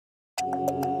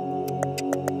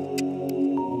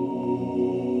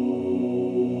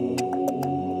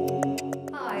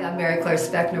Mary Claire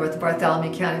Speckner with the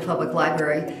Bartholomew County Public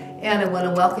Library, and I want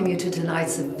to welcome you to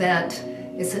tonight's event.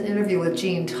 It's an interview with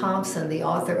Jean Thompson, the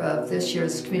author of this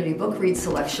year's Community Book Read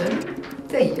Selection,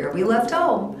 The Year We Left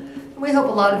Home. And we hope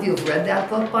a lot of you have read that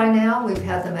book by now. We've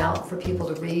had them out for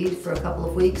people to read for a couple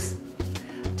of weeks.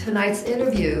 Tonight's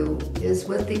interview is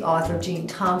with the author, Jean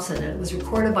Thompson, and it was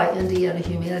recorded by Indiana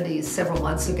Humanities several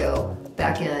months ago,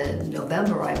 back in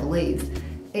November, I believe.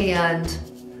 And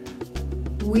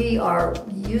we are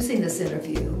using this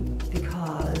interview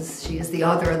because she is the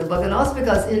author of the book, and also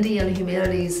because Indiana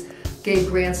Humanities gave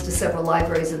grants to several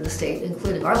libraries in the state,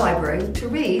 including our library, to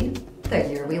read The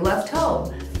Year We Left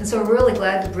Home. And so we're really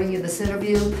glad to bring you this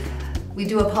interview. We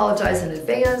do apologize in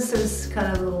advance. There's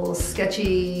kind of a little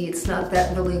sketchy, it's not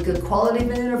that really good quality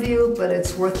of an interview, but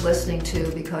it's worth listening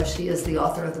to because she is the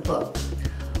author of the book.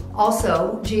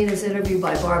 Also, Jean is interviewed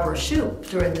by Barbara Shoup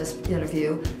during this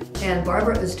interview, and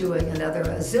Barbara is doing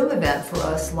another Zoom event for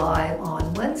us live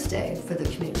on Wednesday for the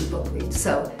Community Book Read.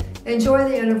 So enjoy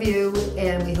the interview,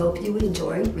 and we hope you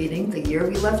enjoy reading The Year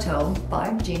We Left Home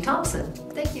by Jean Thompson.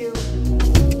 Thank you.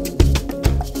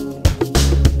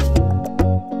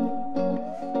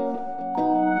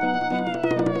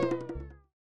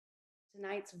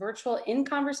 Tonight's virtual In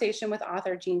Conversation with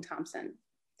author Jean Thompson.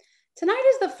 Tonight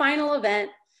is the final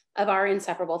event of our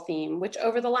Inseparable theme, which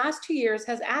over the last 2 years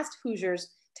has asked Hoosiers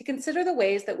to consider the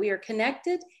ways that we are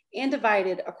connected and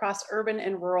divided across urban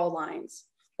and rural lines,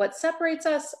 what separates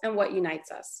us and what unites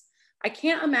us. I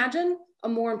can't imagine a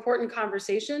more important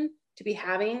conversation to be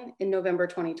having in November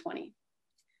 2020.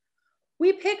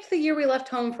 We picked The Year We Left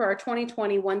Home for our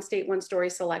 2020 One State, One Story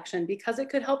selection because it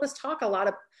could help us talk a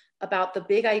lot about the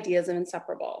big ideas of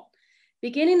Inseparable.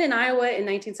 Beginning in Iowa in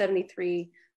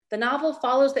 1973, the novel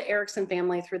follows the Erickson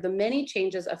family through the many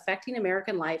changes affecting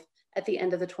American life at the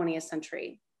end of the 20th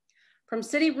century. From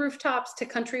city rooftops to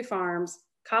country farms,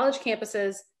 college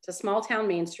campuses to small town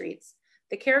main streets,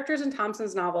 the characters in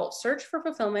Thompson's novel search for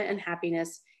fulfillment and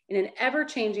happiness in an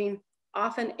ever-changing,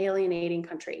 often alienating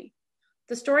country.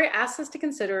 The story asks us to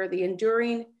consider the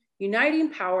enduring, uniting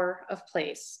power of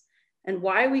place and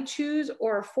why we choose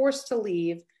or are forced to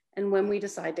leave and when we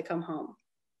decide to come home.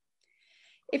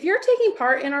 If you're taking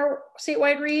part in our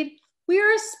statewide read, we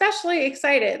are especially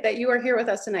excited that you are here with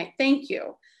us tonight. Thank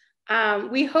you.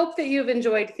 We hope that you've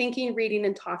enjoyed thinking, reading,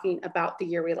 and talking about The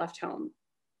Year We Left Home.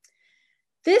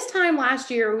 This time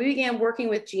last year, we began working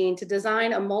with Jean to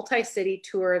design a multi-city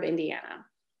tour of Indiana.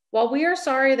 While we are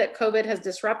sorry that COVID has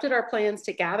disrupted our plans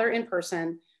to gather in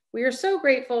person, we are so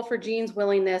grateful for Jean's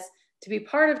willingness to be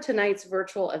part of tonight's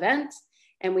virtual event,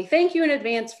 and we thank you in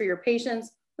advance for your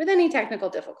patience with any technical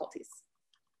difficulties.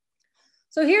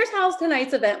 So here's how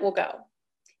tonight's event will go.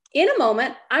 In a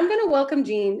moment, I'm going to welcome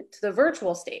Jean to the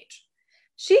virtual stage.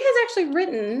 She has actually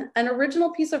written an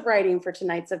original piece of writing for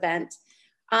tonight's event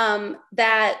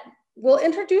that will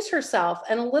introduce herself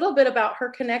and a little bit about her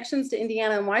connections to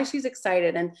Indiana and why she's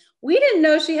excited. And we didn't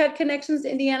know she had connections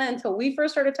to Indiana until we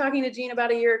first started talking to Jean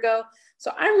about a year ago.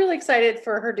 So I'm really excited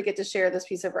for her to get to share this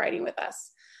piece of writing with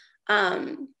us.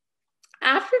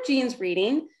 After Jean's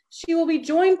reading, she will be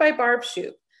joined by Barb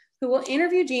Shoup, who will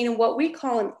interview Jean in what we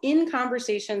call an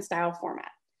in-conversation style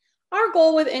format. Our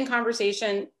goal with In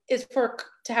Conversation is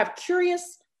to have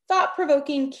curious,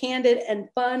 thought-provoking, candid, and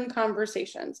fun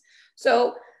conversations.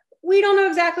 So we don't know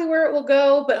exactly where it will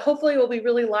go, but hopefully it will be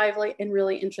really lively and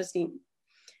really interesting.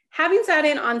 Having sat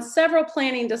in on several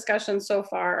planning discussions so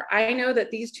far, I know that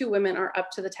these two women are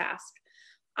up to the task.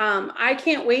 I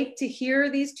can't wait to hear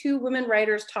these two women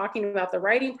writers talking about the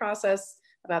writing process,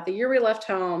 about The Year We Left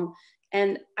Home,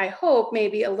 and I hope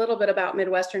maybe a little bit about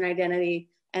Midwestern identity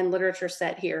and literature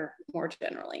set here more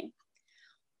generally.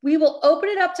 We will open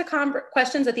it up to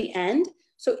questions at the end.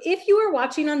 So if you are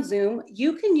watching on Zoom,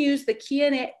 you can use the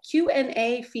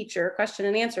Q&A feature, question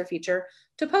and answer feature,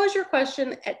 to pose your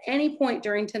question at any point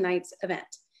during tonight's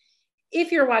event.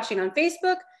 If you're watching on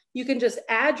Facebook, you can just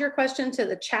add your question to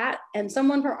the chat and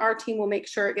someone from our team will make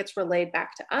sure it gets relayed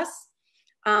back to us.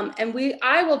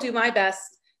 I will do my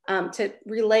best to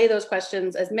relay those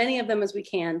questions, as many of them as we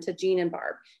can, to Jean and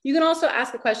Barb. You can also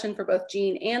ask a question for both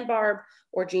Jean and Barb,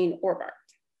 or Jean or Barb.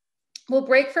 We'll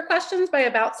break for questions by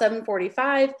about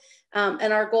 7:45,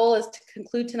 and our goal is to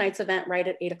conclude tonight's event right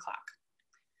at 8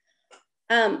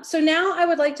 o'clock. So now I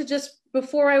would like to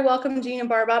before I welcome Jean and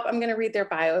Barb up, I'm gonna read their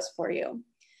bios for you.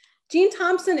 Jean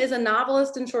Thompson is a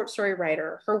novelist and short story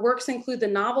writer. Her works include the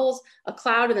novels A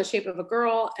Cloud in the Shape of a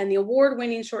Girl and the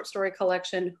award-winning short story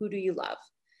collection, Who Do You Love?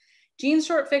 Jean's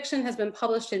short fiction has been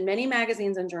published in many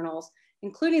magazines and journals,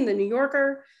 including The New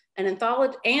Yorker, and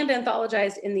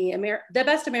anthologized in the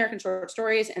Best American Short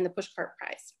Stories and the Pushcart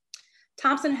Prize.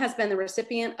 Thompson has been the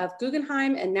recipient of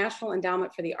Guggenheim and National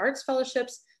Endowment for the Arts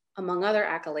Fellowships, among other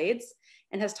accolades,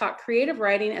 and has taught creative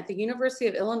writing at the University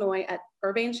of Illinois at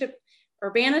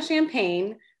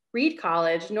Urbana-Champaign, Reed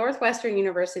College, Northwestern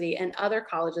University, and other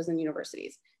colleges and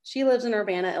universities. She lives in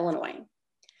Urbana, Illinois.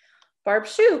 Barb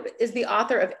Shoup is the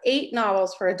author of 8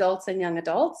 novels for adults and young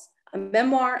adults, a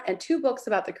memoir, and 2 books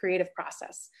about the creative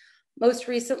process. Most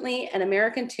recently, An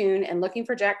American Tune and Looking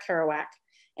for Jack Kerouac,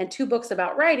 and 2 books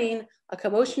about writing, A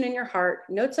Commotion in Your Heart,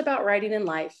 Notes About Writing in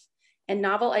Life, and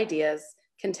Novel Ideas,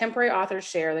 Contemporary Authors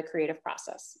Share the Creative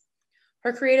Process.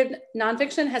 Her creative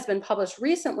nonfiction has been published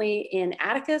recently in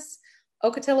Atticus,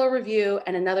 Ocotillo Review,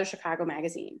 and another Chicago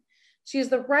magazine. She is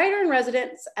the writer in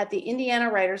residence at the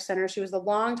Indiana Writers Center. She was the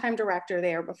longtime director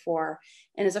there before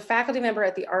and is a faculty member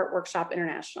at the Art Workshop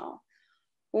International.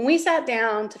 When we sat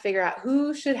down to figure out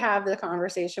who should have the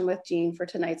conversation with Jean for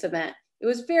tonight's event, it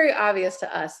was very obvious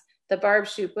to us that Barb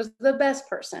Shoup was the best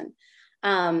person.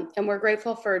 And we're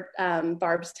grateful for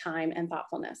Barb's time and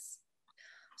thoughtfulness.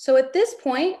 So at this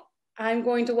point, I'm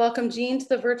going to welcome Jean to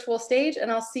the virtual stage,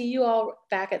 and I'll see you all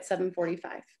back at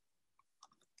 7:45.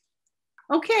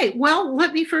 Okay, well,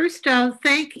 let me first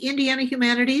thank Indiana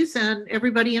Humanities and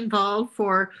everybody involved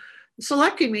for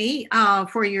selecting me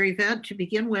for your event to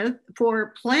begin with,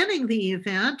 for planning the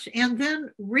event, and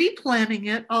then replanning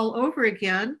it all over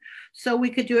again so we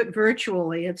could do it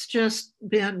virtually. It's just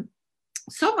been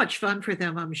so much fun for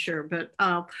them, I'm sure. But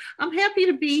I'm happy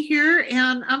to be here,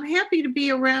 and I'm happy to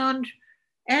be around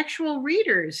actual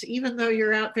readers, even though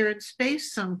you're out there in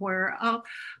space somewhere.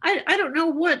 I don't know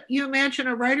what you imagine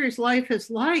a writer's life is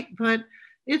like, but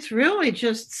it's really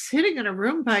just sitting in a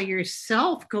room by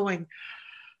yourself going,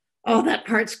 oh, that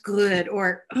part's good,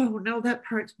 or oh no, that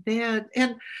part's bad.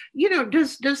 And you know,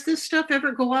 does this stuff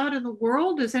ever go out in the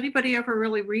world? Does anybody ever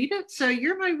really read it? So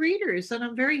you're my readers, and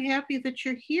I'm very happy that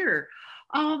you're here.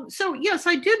 So yes,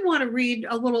 I did want to read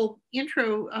a little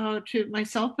intro to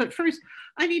myself, but first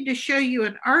I need to show you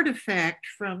an artifact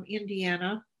from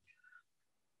Indiana.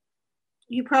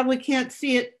 You probably can't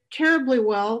see it terribly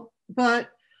well, but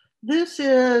this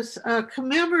is a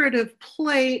commemorative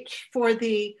plate for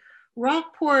the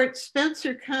Rockport,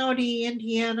 Spencer County,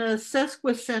 Indiana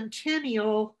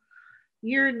sesquicentennial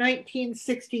year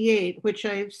 1968, which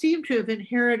I seem to have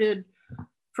inherited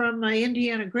from my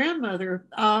Indiana grandmother.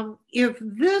 If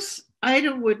this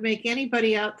item would make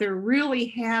anybody out there really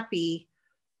happy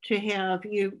to have,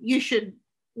 you should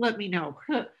let me know.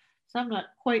 So I'm not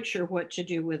quite sure what to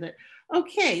do with it.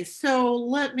 Okay, so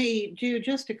let me do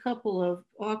just a couple of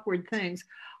awkward things.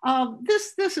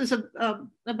 This is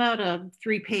about a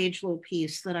 3-page little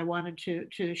piece that I wanted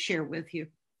to share with you.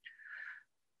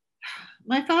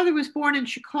 My father was born in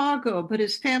Chicago, but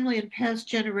his family in past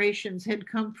generations had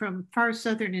come from far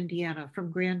southern Indiana,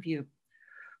 from Grandview.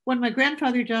 When my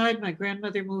grandfather died, my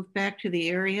grandmother moved back to the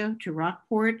area, to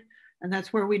Rockport, and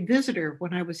that's where we'd visit her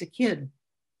when I was a kid.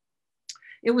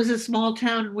 It was a small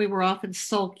town, and we were often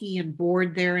sulky and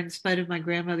bored there in spite of my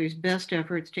grandmother's best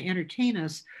efforts to entertain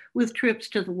us with trips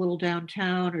to the little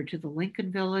downtown or to the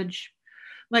Lincoln Village.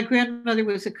 My grandmother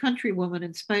was a country woman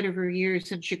in spite of her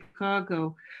years in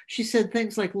Chicago. She said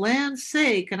things like, land's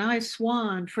sake, and I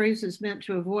swan, phrases meant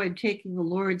to avoid taking the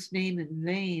Lord's name in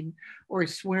vain or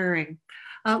swearing.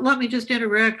 Let me just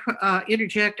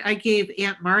interject. I gave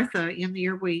Aunt Martha, in the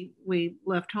year we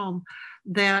left home,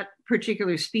 that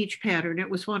particular speech pattern. It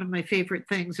was one of my favorite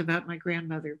things about my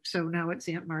grandmother. So now it's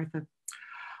Aunt Martha.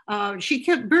 She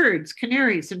kept birds,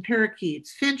 canaries and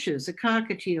parakeets, finches, a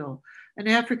cockatiel, an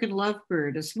African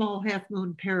lovebird, a small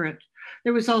half-moon parrot.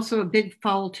 There was also a big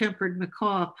foul-tempered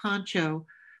macaw, Pancho.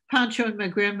 Pancho and my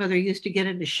grandmother used to get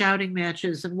into shouting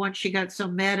matches, and once she got so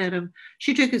mad at him,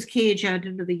 she took his cage out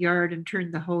into the yard and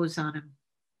turned the hose on him.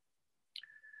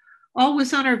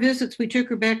 Always on our visits, we took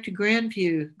her back to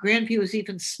Grandview. Grandview was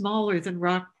even smaller than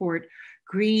Rockport,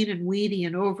 green and weedy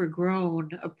and overgrown,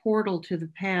 a portal to the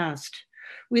past.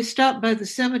 We stopped by the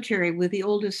cemetery with the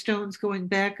oldest stones going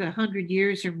back 100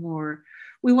 years or more.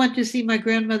 We went to see my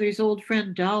grandmother's old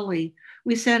friend Dolly.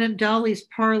 We sat in Dolly's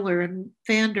parlor and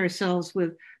fanned ourselves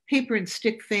with paper and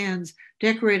stick fans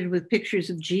decorated with pictures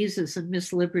of Jesus and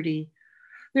Miss Liberty.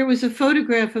 There was a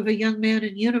photograph of a young man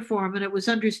in uniform, and it was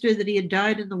understood that he had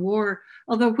died in the war,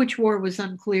 although which war was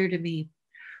unclear to me.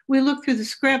 We looked through the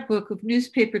scrapbook of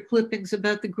newspaper clippings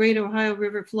about the Great Ohio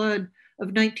River Flood of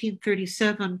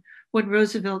 1937, when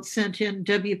Roosevelt sent in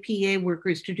WPA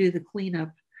workers to do the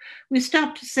cleanup. We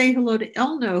stopped to say hello to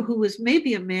Elno, who was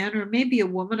maybe a man or maybe a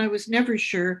woman, I was never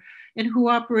sure, and who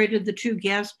operated the 2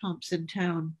 gas pumps in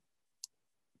town.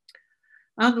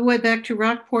 On the way back to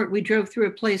Rockport, we drove through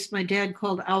a place my dad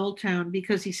called Owltown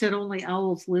because he said only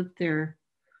owls lived there.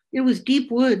 It was deep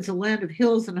woods, a land of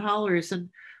hills and hollers, and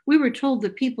we were told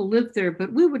that people lived there,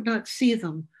 but we would not see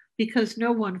them because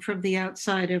no one from the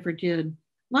outside ever did.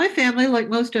 My family, like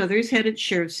most others, had its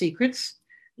share of secrets.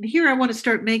 And here I want to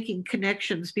start making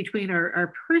connections between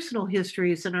our personal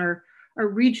histories and our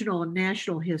regional and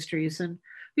national histories, and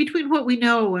between what we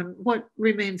know and what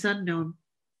remains unknown.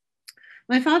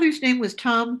 My father's name was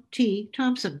Tom T.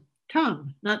 Thompson.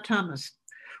 Tom, not Thomas.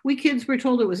 We kids were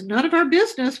told it was none of our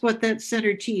business what that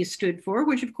center T stood for,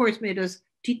 which of course made us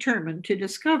determined to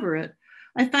discover it.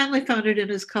 I finally found it in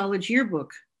his college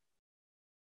yearbook.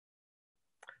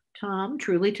 Tom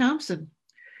Truly Thompson.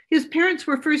 His parents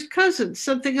were first cousins,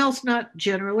 something else not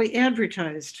generally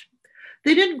advertised.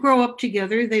 They didn't grow up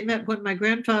together. They met when my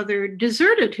grandfather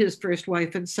deserted his first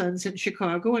wife and sons in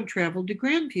Chicago and traveled to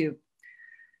Grandview.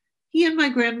 He and my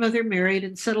grandmother married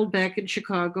and settled back in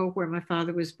Chicago, where my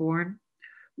father was born.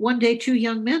 One day, two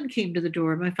young men came to the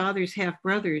door, my father's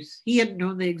half-brothers. He hadn't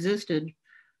known they existed.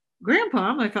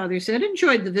 Grandpa, my father said,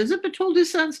 enjoyed the visit, but told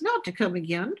his sons not to come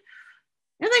again.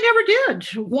 And they never did.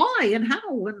 Why and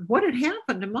how and what had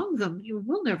happened among them,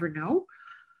 we'll never know.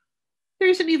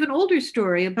 There's an even older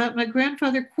story about my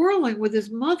grandfather quarreling with his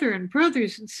mother and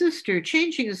brothers and sister,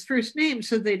 changing his first name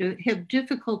so they'd have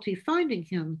difficulty finding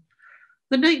him.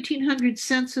 The 1900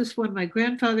 census, when my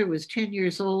grandfather was 10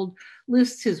 years old,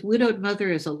 lists his widowed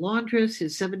mother as a laundress,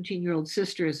 his 17-year-old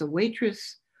sister as a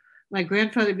waitress. My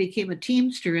grandfather became a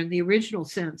teamster in the original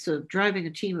sense of driving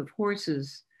a team of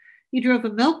horses. He drove a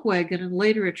milk wagon and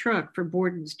later a truck for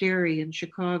Borden's Dairy in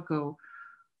Chicago.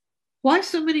 Why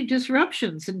so many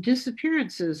disruptions and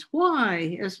disappearances?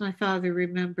 Why, as my father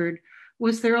remembered,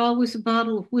 was there always a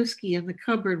bottle of whiskey in the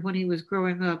cupboard when he was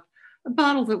growing up, a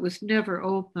bottle that was never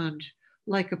opened,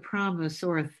 like a promise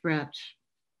or a threat?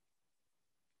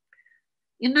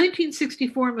 In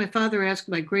 1964, my father asked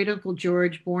my great uncle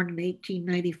George, born in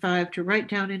 1895, to write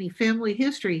down any family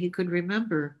history he could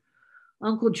remember.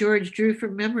 Uncle George drew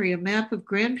from memory a map of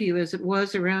Grandview as it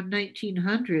was around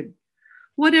 1900.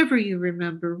 Whatever you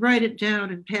remember, write it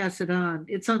down and pass it on.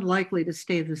 It's unlikely to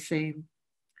stay the same.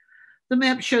 The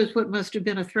map shows what must have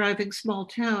been a thriving small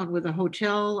town with a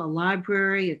hotel, a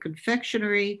library, a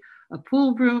confectionery, a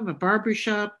pool room, a barber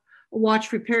shop, a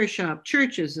watch repair shop,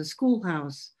 churches, a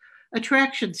schoolhouse, a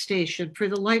traction station for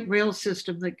the light rail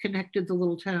system that connected the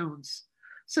little towns.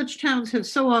 Such towns have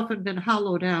so often been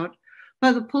hollowed out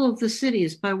by the pull of the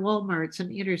cities, by Walmarts and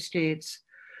interstates.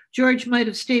 George might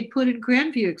have stayed put in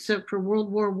Grandview except for World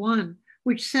War I,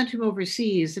 which sent him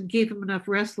overseas and gave him enough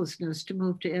restlessness to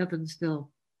move to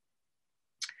Evansville.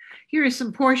 Here are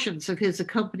some portions of his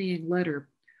accompanying letter.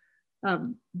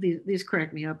 These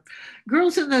crack me up.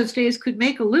 Girls in those days could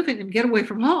make a living and get away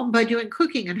from home by doing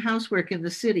cooking and housework in the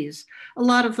cities. A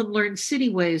lot of them learned city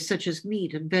ways such as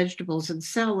meat and vegetables and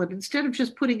salad instead of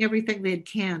just putting everything they'd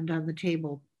canned on the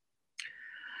table.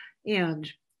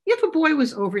 And if a boy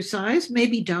was oversized,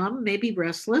 maybe dumb, maybe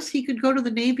restless, he could go to the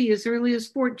Navy as early as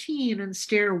 14 and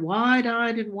stare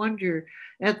wide-eyed in wonder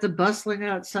at the bustling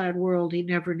outside world he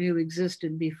never knew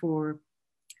existed before.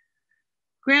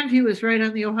 Grandview is right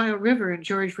on the Ohio River, and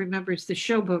George remembers the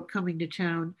showboat coming to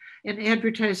town and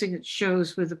advertising its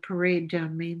shows with a parade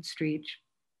down Main Street.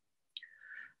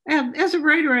 As a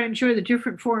writer, I enjoy the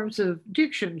different forms of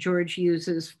diction George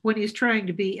uses when he's trying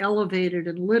to be elevated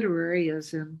and literary,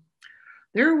 as in,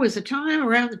 there was a time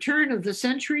around the turn of the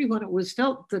century when it was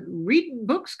felt that reading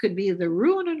books could be the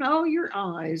ruining of your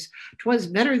eyes. 'Twas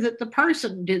better that the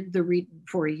parson did the reading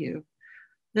for you.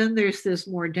 Then there's this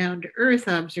more down-to-earth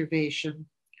observation.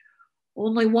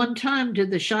 Only one time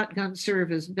did the shotgun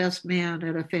serve as best man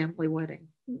at a family wedding.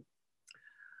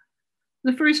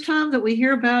 The first Tom that we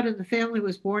hear about in the family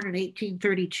was born in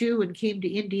 1832 and came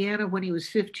to Indiana when he was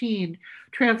 15,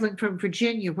 traveling from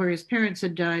Virginia, where his parents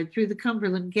had died, through the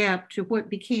Cumberland Gap to what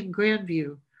became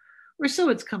Grandview. Or so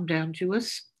it's come down to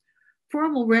us.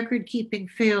 Formal record keeping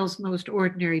fails most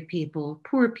ordinary people,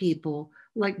 poor people,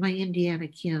 like my Indiana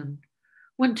kin.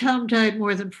 When Tom died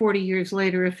more than 40 years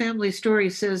later, a family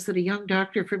story says that a young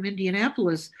doctor from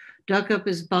Indianapolis dug up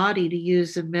his body to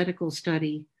use in medical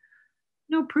study.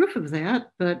 No proof of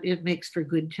that, but it makes for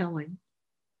good telling.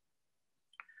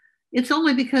 It's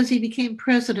only because he became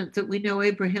president that we know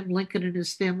Abraham Lincoln and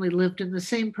his family lived in the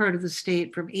same part of the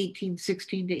state from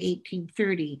 1816 to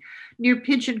 1830, near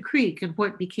Pigeon Creek in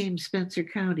what became Spencer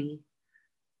County.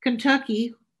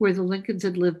 Kentucky, where the Lincolns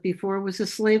had lived before, was a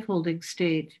slaveholding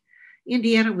state.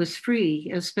 Indiana was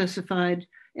free, as specified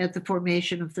at the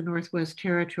formation of the Northwest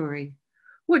Territory.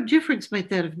 What difference might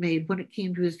that have made when it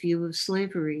came to his view of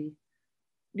slavery?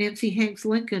 Nancy Hanks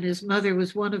Lincoln, his mother,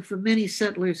 was one of the many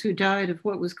settlers who died of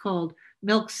what was called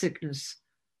milk sickness.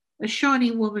 A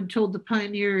Shawnee woman told the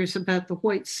pioneers about the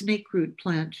white snakeroot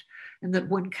plant and that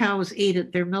when cows ate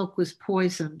it, their milk was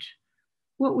poisoned.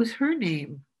 What was her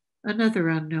name? Another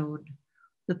unknown.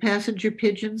 The passenger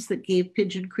pigeons that gave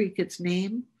Pigeon Creek its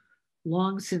name,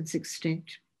 long since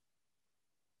extinct.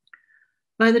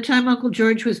 By the time Uncle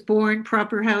George was born,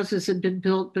 proper houses had been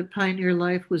built, but pioneer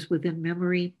life was within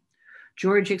memory.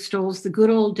 George extols the good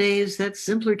old days, that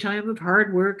simpler time of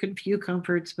hard work and few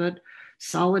comforts, but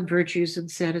solid virtues and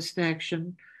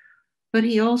satisfaction. But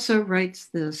he also writes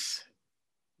this: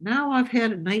 now I've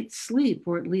had a night's sleep,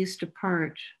 or at least a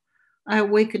part. I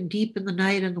awakened deep in the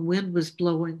night and the wind was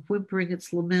blowing, whimpering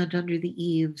its lament under the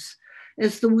eaves.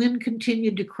 As the wind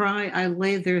continued to cry, I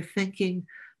lay there thinking,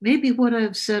 maybe what I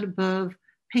have said above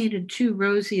painted too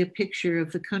rosy a picture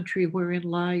of the country wherein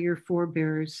lie your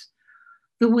forebears.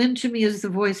 The wind to me is the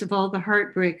voice of all the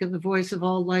heartbreak and the voice of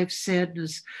all life's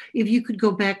sadness. If you could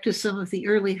go back to some of the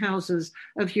early houses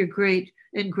of your great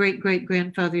and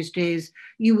great-great-grandfather's days,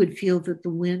 you would feel that the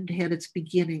wind had its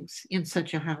beginnings in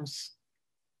such a house.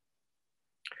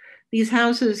 These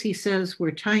houses, he says,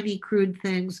 were tiny, crude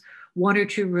things, 1 or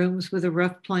 2 rooms with a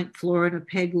rough plank floor and a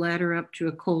peg ladder up to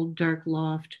a cold, dark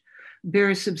loft.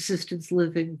 Bare subsistence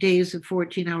living, days of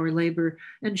 14-hour labor,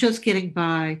 and just getting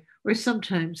by, or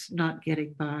sometimes not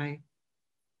getting by.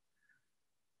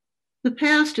 The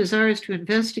past is ours to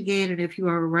investigate, and if you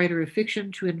are a writer of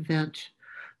fiction, to invent.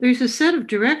 There's a set of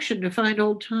direction to find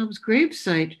old Tom's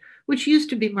gravesite, which used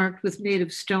to be marked with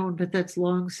native stone, but that's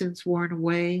long since worn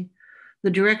away. The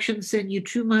directions send you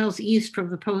 2 miles east from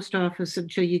the post office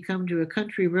until you come to a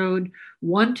country road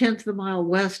 1/10 of a mile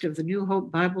west of the New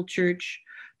Hope Bible Church.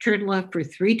 Turn left for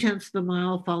 3/10 of a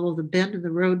mile, follow the bend in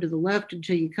the road to the left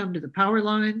until you come to the power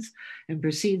lines, and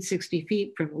proceed 60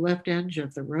 feet from the left edge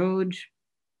of the road.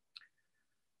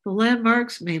 The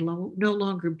landmarks may no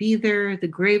longer be there. The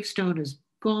gravestone is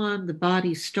gone, the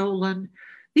body stolen.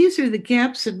 These are the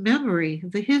gaps in memory,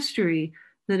 the history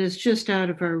that is just out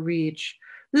of our reach.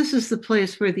 This is the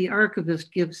place where the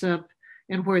archivist gives up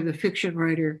and where the fiction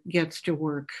writer gets to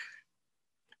work.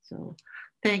 So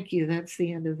thank you. That's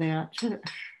the end of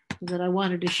that I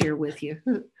wanted to share with you.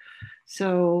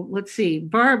 So let's see.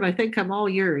 Barb, I think I'm all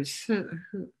yours.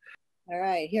 All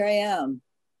right, here I am.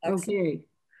 Excellent.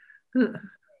 Okay.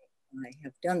 I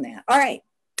have done that. All right.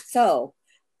 So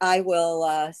I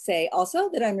will say also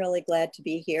that I'm really glad to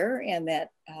be here and that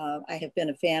I have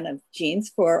been a fan of Jean's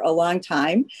for a long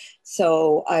time.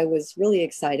 So I was really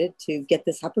excited to get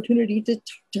this opportunity to talk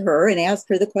to her and ask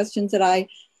her the questions that I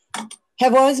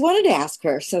have always wanted to ask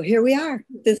her. So here we are.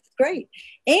 This is great.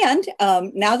 And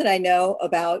now that I know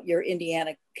about your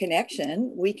Indiana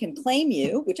connection, we can claim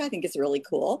you, which I think is really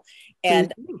cool.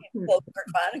 And quote Kurt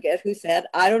Vonnegut, who said,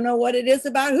 I don't know what it is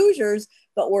about Hoosiers,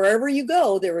 but wherever you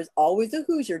go, there is always a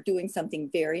Hoosier doing something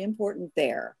very important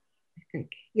there.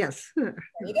 Yes. There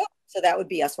you go. So that would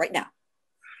be us right now.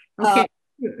 Okay.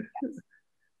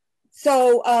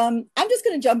 So I'm just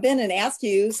going to jump in and ask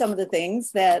you some of the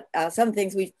things that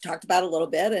we've talked about a little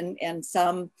bit, and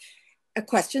some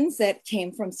questions that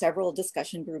came from several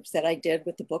discussion groups that I did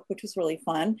with the book, which was really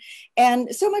fun.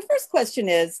 And so my first question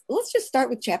is, let's just start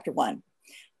with chapter 1.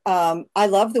 I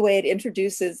love the way it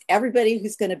introduces everybody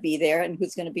who's going to be there and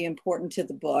who's going to be important to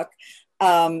the book.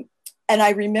 And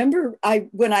I remember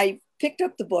when I picked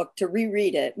up the book to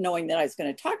reread it, knowing that I was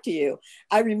going to talk to you,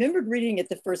 I remembered reading it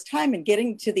the first time and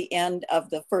getting to the end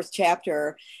of the first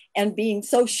chapter and being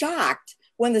so shocked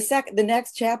when the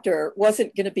next chapter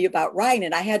wasn't going to be about Ryan,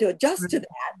 and I had to adjust to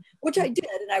that, which I did,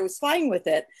 and I was fine with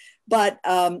it. But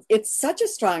it's such a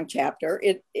strong chapter.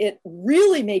 It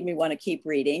really made me want to keep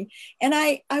reading. And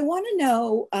I want to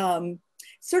know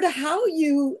sort of how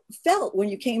you felt when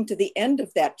you came to the end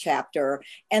of that chapter,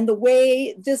 and the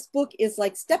way this book is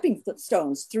like stepping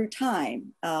stones through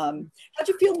time. How'd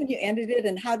you feel when you ended it,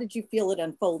 and how did you feel it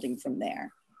unfolding from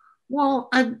there? Well,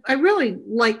 I really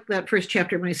liked that first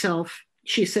chapter myself,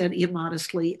 she said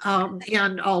immodestly.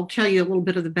 And I'll tell you a little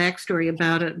bit of the backstory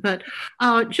about it. But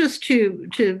just to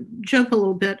jump a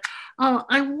little bit,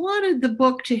 I wanted the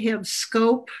book to have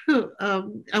scope.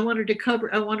 I wanted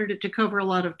it to cover a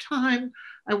lot of time.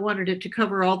 I wanted it to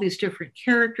cover all these different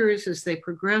characters as they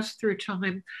progress through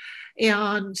time.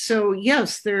 And so,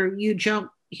 yes, you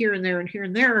jump here and there and here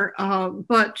and there.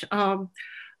 But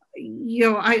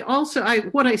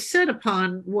what I set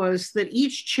upon was that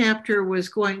each chapter was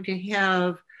going to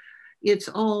have its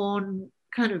own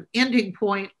kind of ending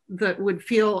point that would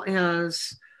feel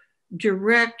as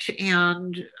direct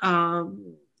and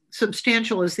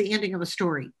substantial as the ending of a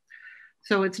story.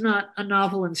 So it's not a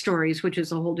novel in stories, which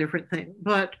is a whole different thing.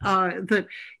 But that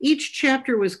each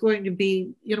chapter was going to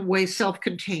be, in a way,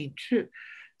 self-contained,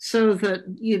 so that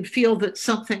you'd feel that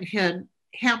something had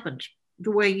happened the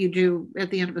way you do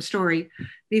at the end of a story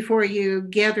before you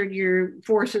gathered your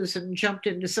forces and jumped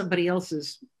into somebody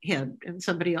else's head and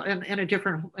somebody else in a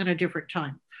different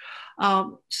time.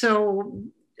 So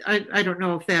I don't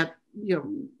know if that,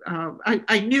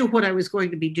 I knew what I was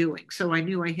going to be doing, so I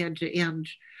knew I had to end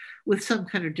with some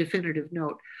kind of definitive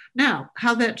note. Now,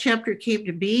 how that chapter came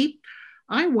to be,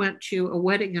 I went to a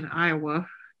wedding in Iowa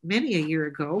many a year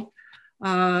ago.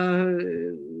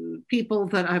 People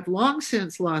that I've long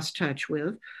since lost touch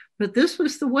with, but this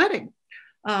was the wedding.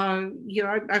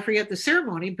 I forget the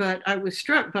ceremony, but I was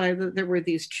struck by there were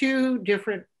these two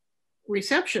different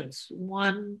receptions.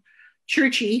 One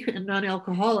churchy and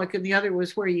non-alcoholic, and the other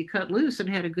was where you cut loose and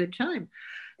had a good time.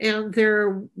 And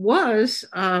there was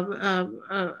a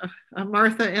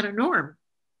Martha and a Norm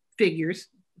figures.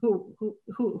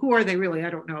 Who are they really? I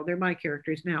don't know. They're my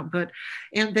characters now,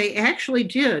 and they actually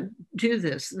did do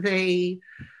this. They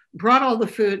brought all the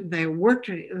food and they worked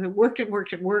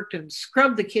and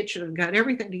scrubbed the kitchen and got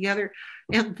everything together.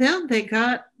 And then they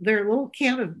got their little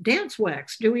can of dance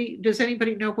wax. Does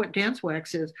anybody know what dance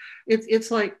wax is?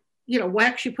 It's like,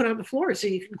 wax you put on the floor so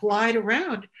you can glide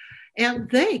around. And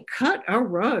they cut a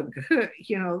rug.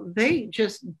 They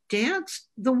just danced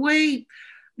the way.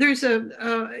 There's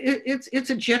it's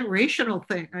a generational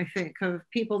thing, I think, of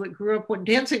people that grew up when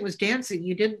dancing was dancing.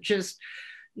 You didn't just,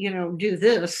 do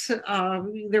this.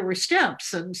 There were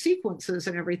steps and sequences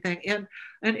and everything. And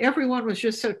everyone was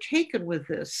just so taken with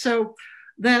this. So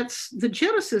that's the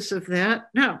genesis of that.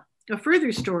 Now, a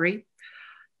further story.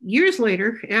 Years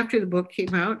later, after the book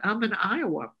came out, I'm in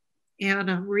Iowa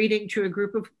and I'm reading to a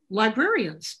group of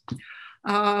librarians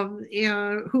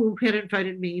who had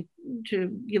invited me to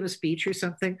give a speech or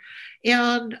something,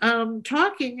 and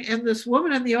talking, and this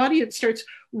woman in the audience starts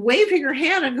waving her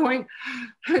hand and going,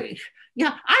 hey,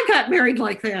 yeah, I got married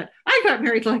like that. I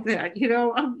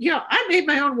made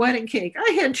my own wedding cake.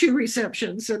 I had 2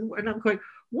 receptions, and I'm going,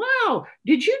 wow,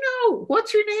 did you know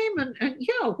what's your name? And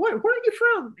where are you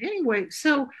from? Anyway,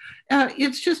 so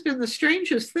it's just been the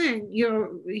strangest thing.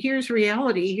 Here's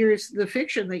reality, here's the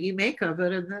fiction that you make of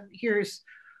it, and then here's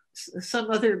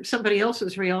somebody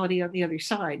else's reality on the other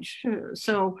side.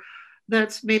 So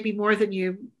that's maybe more than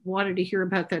you wanted to hear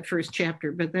about that first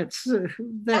chapter, but that's the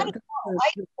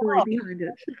story behind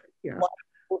it. Yeah.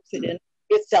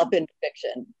 Itself into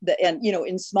fiction, and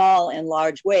in small and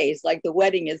large ways. Like the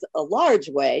wedding is a large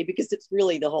way because it's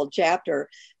really the whole chapter,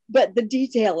 but the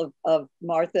detail of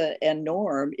Martha and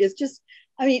Norm is just,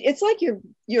 it's like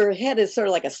your head is sort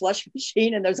of like a slush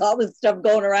machine, and there's all this stuff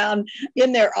going around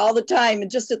in there all the time, and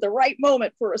just at the right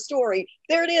moment for a story,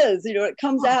 there it is. It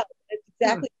comes out. It's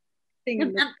exactly.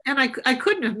 And I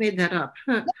couldn't have made that up.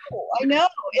 No, I know.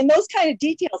 And those kind of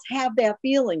details have that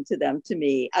feeling to them to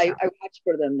me. I watch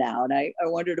for them now, and I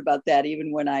wondered about that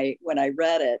even when I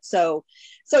read it. So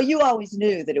you always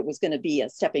knew that it was going to be a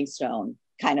stepping stone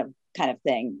kind of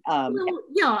thing.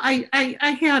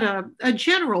 I had a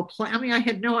general plan. I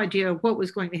had no idea what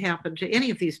was going to happen to any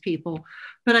of these people,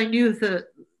 but I knew that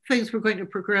things were going to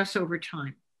progress over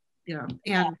time.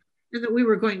 And that we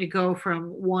were going to go from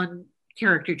one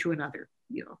character to another,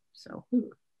 so.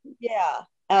 Yeah.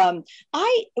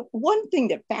 One thing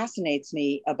that fascinates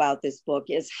me about this book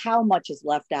is how much is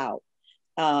left out.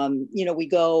 We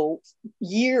go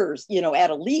years, at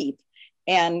a leap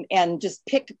and just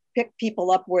pick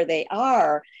people up where they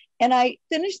are. And I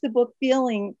finished the book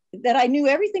feeling that I knew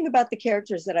everything about the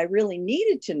characters that I really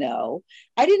needed to know.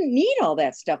 I didn't need all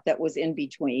that stuff that was in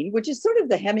between, which is sort of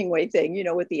the Hemingway thing,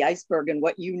 with the iceberg and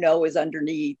what is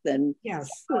underneath, and yes,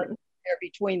 there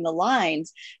between the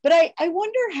lines. But I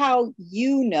wonder how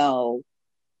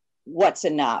what's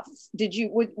enough.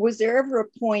 Was there ever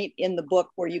a point in the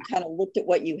book where you kind of looked at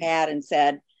what you had and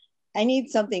said, I need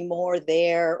something more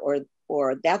there,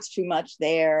 or that's too much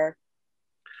there?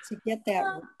 To get that.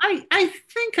 I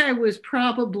think I was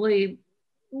probably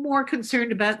more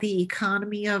concerned about the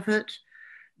economy of it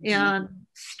and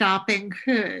stopping,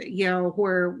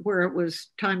 where it was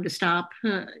time to stop.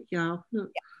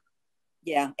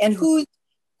 Yeah. And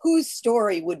whose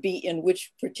story would be in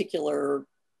which particular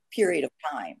period of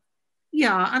time?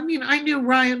 Yeah, I knew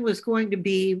Ryan was going to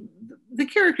be the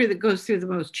character that goes through the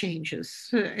most changes,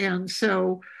 and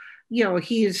so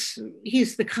he's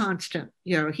the constant.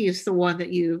 He's the one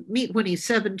that you meet when he's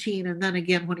 17, and then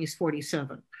again when he's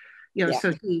 47.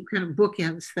 So he kind of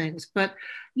bookends things. But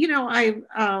I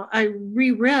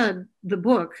reread the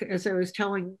book, as I was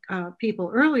telling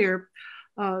people earlier.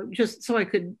 just so I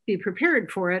could be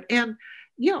prepared for it. And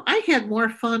I had more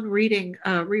fun rereading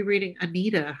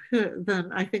Anita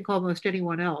than I think almost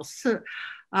anyone else,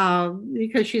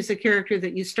 because she's a character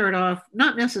that you start off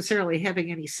not necessarily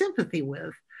having any sympathy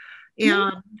with.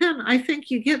 And then I think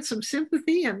you get some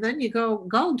sympathy, and then you go,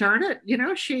 "God darn it!"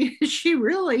 She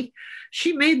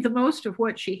made the most of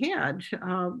what she had.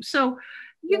 So,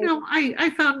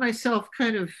 I found myself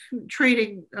kind of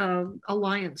trading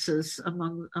alliances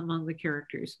among the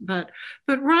characters. But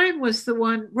Ryan's the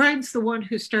one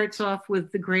who starts off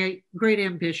with the great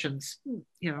ambitions.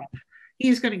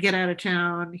 He's going to get out of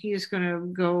town. He's going to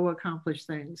go accomplish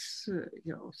things.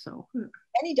 So. And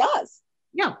he does.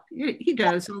 Yeah, he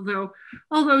does. Although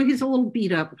he's a little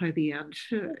beat up by the end,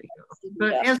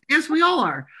 but as we all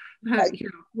are,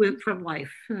 from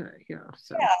life.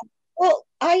 So. Yeah. Well,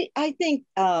 I think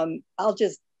I'll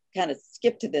just kind of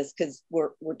skip to this because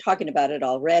we're talking about it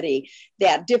already.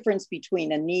 That difference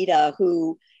between Anita,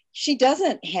 who she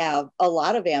doesn't have a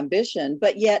lot of ambition,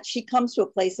 but yet she comes to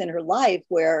a place in her life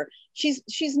where she's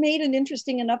made an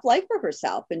interesting enough life for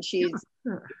herself, and she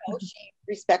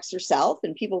respects herself,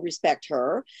 and people respect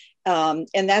her, and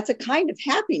that's a kind of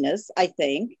happiness, I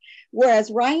think.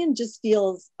 Whereas Ryan just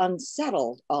feels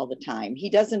unsettled all the time. He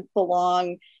doesn't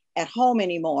belong at home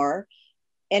anymore,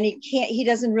 and he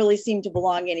doesn't really seem to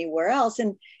belong anywhere else.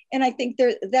 And I think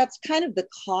that's kind of the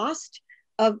cost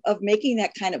of making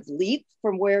that kind of leap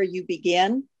from where you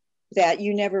begin, that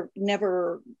you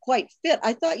never quite fit.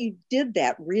 I thought you did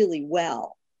that really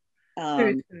well.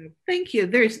 Thank you.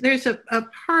 There's a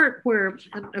part where,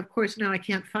 and of course now I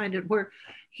can't find it, where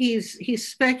he's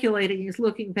speculating, he's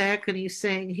looking back, and he's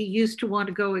saying he used to want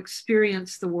to go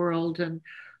experience the world, and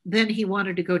then he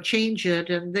wanted to go change it,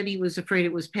 and then he was afraid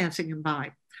it was passing him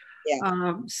by.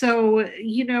 Yeah. So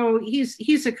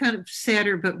he's a kind of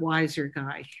sadder but wiser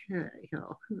guy.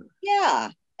 Yeah,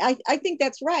 I think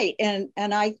that's right, and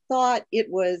I thought it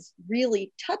was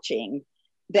really touching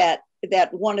that in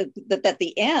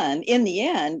the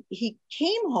end he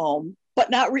came home, but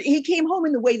he came home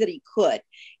in the way that he could.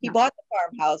 He bought the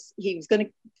farmhouse. He was going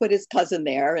to put his cousin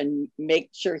there and make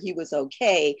sure he was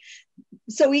okay.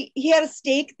 So he had a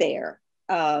stake there,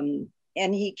 and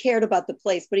he cared about the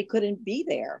place, but he couldn't be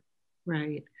there.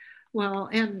 Right. Well,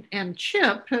 and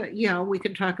Chip, we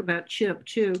can talk about Chip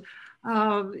too.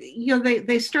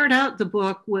 They start out the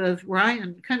book with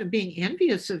Ryan kind of being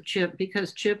envious of Chip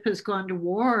because Chip has gone to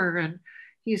war and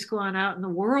he's gone out in the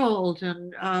world,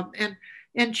 and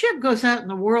Chip goes out in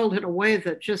the world in a way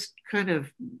that just kind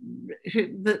of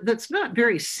that's not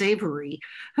very savory,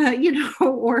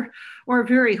 or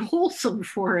very wholesome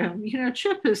for him.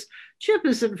 Chip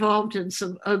is involved in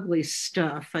some ugly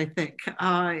stuff, I think.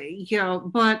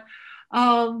 But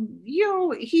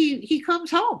he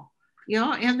comes home,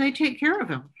 and they take care of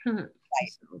him. Right.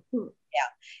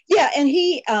 Yeah, and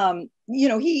he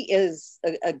is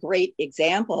a great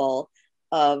example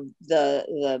of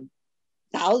the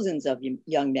thousands of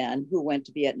young men who went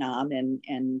to Vietnam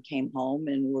and came home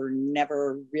and were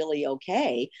never really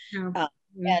okay. Yeah.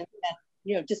 And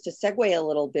just to segue a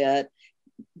little bit,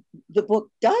 the book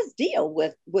does deal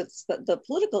with the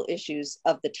political issues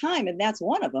of the time, and that's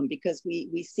one of them, because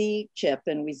we see Chip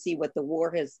and we see what the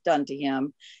war has done to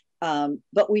him,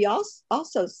 but we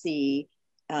also see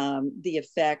the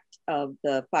effect of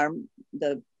the farm,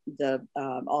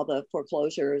 all the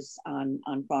foreclosures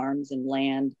on farms and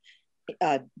land.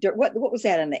 What was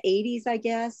that, in the 80s, I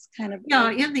guess, kind of?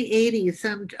 Yeah, in the 80s.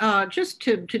 And just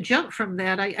to jump from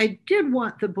that, I did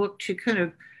want the book to kind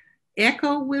of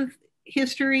echo with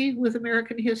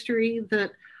American history,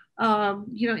 that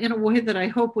in a way that I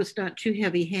hope was not too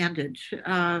heavy-handed.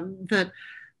 That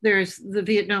there's the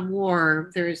Vietnam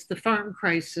War, there's the farm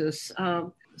crisis.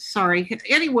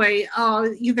 Anyway,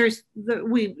 we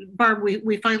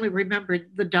finally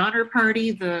remembered the Donner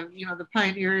Party, the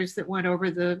pioneers that went over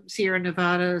the Sierra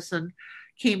Nevadas and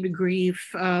came to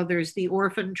grief. There's the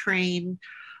orphan train.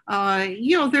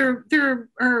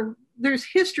 There's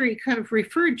history kind of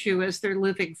referred to as they're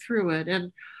living through it.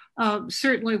 And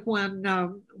certainly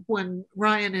when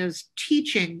Ryan is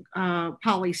teaching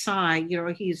poli-sci,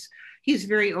 he's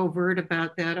very overt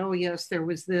about that. Oh yes, there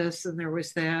was this and there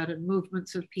was that, and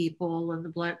movements of people and the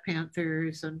Black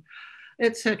Panthers and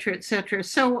et cetera, et cetera.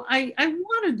 So I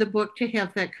wanted the book to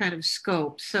have that kind of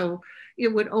scope, so it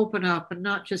would open up and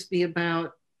not just be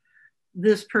about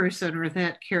this person or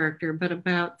that character, but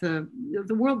about the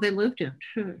world they lived in.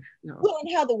 Well,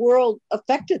 and how the world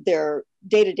affected their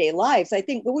day-to-day lives. I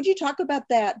think, would you talk about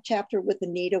that chapter with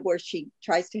Anita where she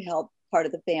tries to help part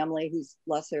of the family who's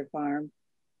lost their farm?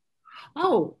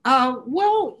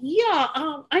 Well, yeah,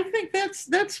 I think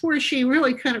that's where she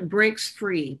really kind of breaks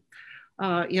free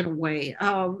in a way.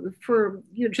 For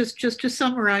just to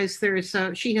summarize, there's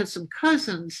she has some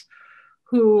cousins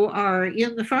who are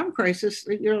in the farm crisis.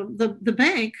 The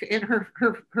bank, and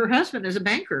her husband is a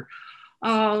banker,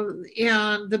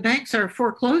 and the banks are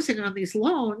foreclosing on these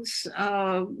loans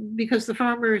because the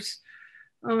farmers.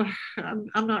 I'm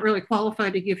not really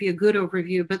qualified to give you a good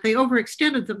overview, but they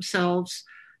overextended themselves.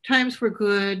 Times were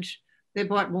good. They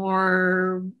bought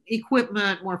more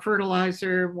equipment, more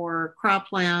fertilizer, more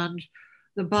cropland.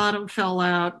 The bottom fell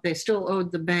out. They still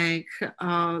owed the bank.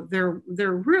 There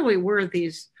really were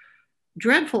these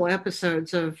dreadful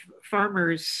episodes of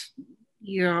farmers,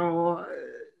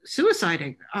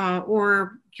 suiciding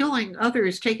or killing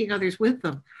others, taking others with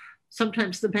them.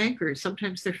 Sometimes the bankers,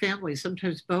 sometimes their families,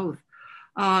 sometimes both,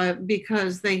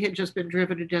 because they had just been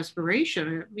driven to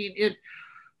desperation. I mean, it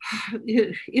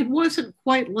wasn't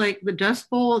quite like the Dust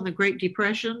Bowl and the Great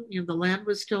Depression. The land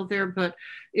was still there, but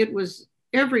it was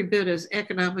every bit as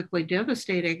economically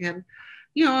devastating. And,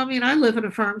 I mean, I live in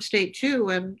a farm state too,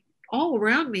 and all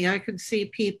around me, I can see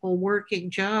people working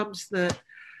jobs that,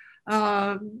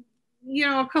 a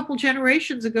couple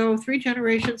generations ago, 3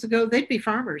 generations ago, they'd be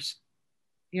farmers,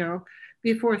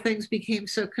 before things became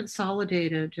so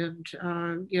consolidated and,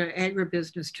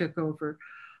 agribusiness took over.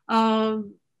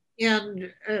 And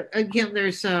again,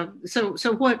 there's so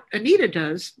what Anita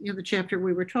does in the chapter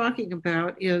we were talking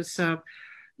about is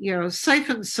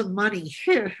siphons some money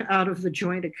out of the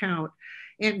joint account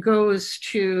and goes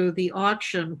to the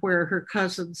auction where her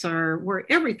cousins are, where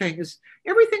everything is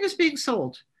being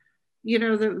sold.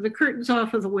 The curtains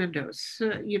off of the windows,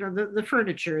 the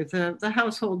furniture, the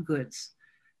household goods.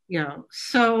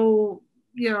 So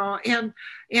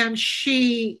and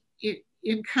she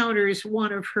encounters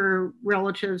one of her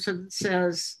relatives and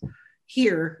says,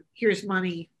 here's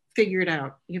money, figure it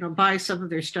out, buy some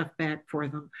of their stuff back for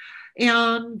them.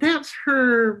 And that's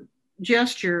her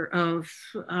gesture of,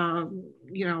 kind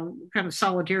of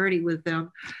solidarity with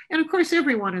them. And of course,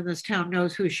 everyone in this town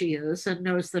knows who she is and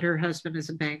knows that her husband is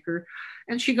a banker.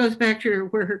 And she goes back to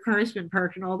where her car's been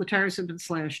parked and all the tires have been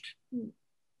slashed,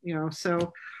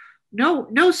 so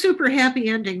no super happy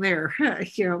ending there,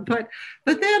 but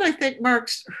that I think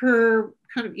marks her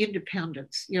kind of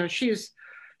independence. She's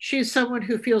someone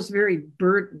who feels very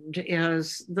burdened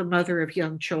as the mother of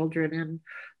young children and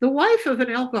the wife of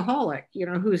an alcoholic,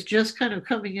 who's just kind of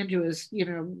coming into his,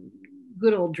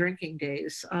 good old drinking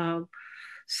days.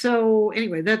 So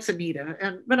anyway, that's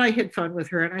Anita. But I had fun with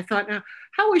her and I thought, now,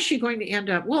 how is she going to end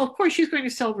up? Well, of course, she's going to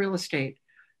sell real estate.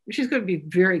 She's going to be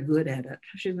very good at it.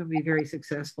 She's going to be very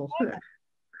successful.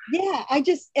 Yeah,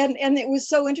 and it was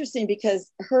so interesting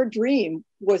because her dream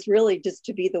was really just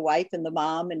to be the wife and the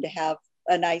mom and to have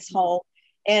a nice home.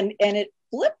 And it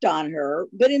flipped on her.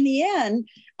 But in the end,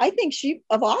 I think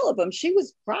of all of them, she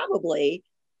was probably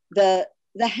the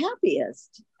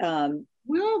happiest.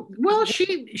 Well,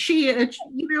 she's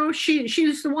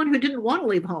the one who didn't want to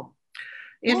leave home.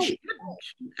 And she didn't.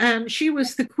 And she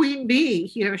was the queen bee.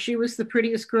 She was the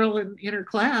prettiest girl in her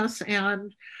class.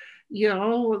 And,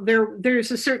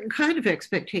 there's a certain kind of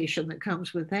expectation that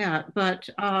comes with that. But,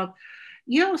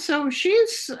 so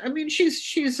she's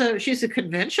a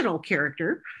conventional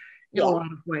character in a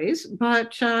lot of ways.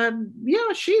 But,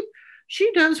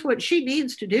 she does what she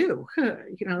needs to do,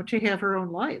 to have her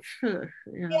own life.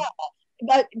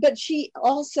 But she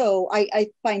also, I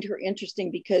find her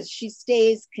interesting because she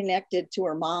stays connected to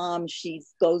her mom. She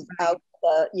goes out,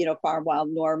 farm while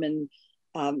Norm and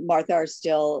Martha are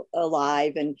still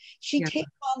alive. And she takes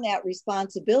on that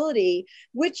responsibility,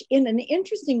 which in an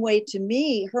interesting way to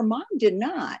me, her mom did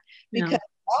not. Because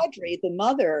Audrey, the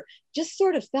mother, just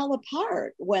sort of fell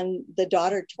apart when the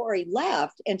daughter Tori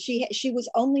left. And she was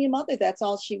only a mother. That's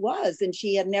all she was. And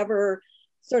she had never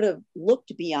sort of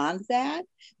looked beyond that.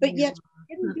 But yet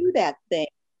she didn't do that thing,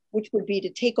 which would be to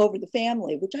take over the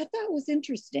family, which I thought was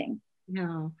interesting.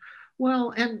 Yeah.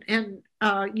 Well, and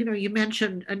you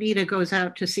mentioned Anita goes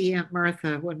out to see Aunt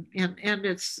Martha and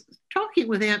it's talking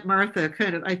with Aunt Martha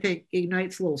kind of, I think,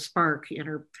 ignites a little spark in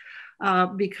her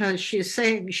because she's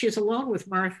saying she's alone with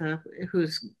Martha,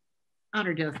 who's on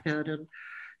her deathbed,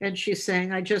 and she's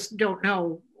saying, I just don't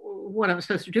know what I'm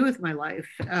supposed to do with my life.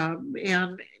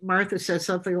 And Martha says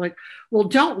something like, well,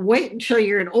 don't wait until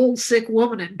you're an old sick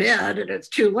woman in bed and it's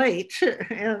too late.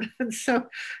 and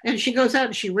she goes out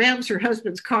and she rams her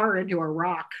husband's car into a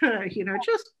rock,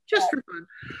 just for fun.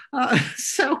 I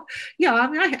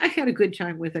had a good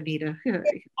time with Anita. I can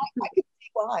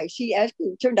see why. She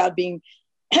actually turned out being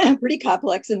pretty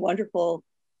complex and wonderful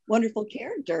wonderful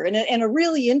character, and a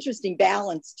really interesting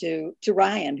balance to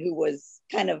Ryan, who was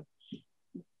kind of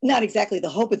not exactly the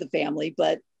hope of the family,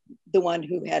 but the one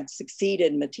who had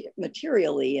succeeded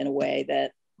materially in a way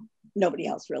that nobody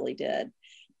else really did.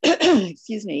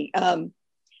 Excuse me.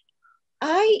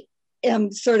 I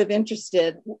am sort of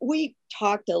interested. We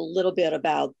talked a little bit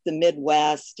about the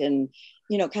Midwest and,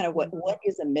 you know, kind of what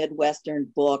is a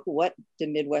Midwestern book? What do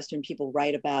Midwestern people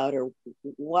write about, or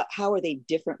how are they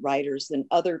different writers than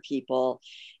other people?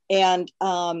 And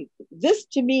this,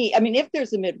 to me, I mean, if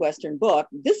there's a Midwestern book,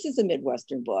 this is a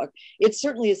Midwestern book. It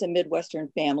certainly is a Midwestern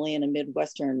family and a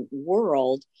Midwestern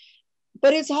world,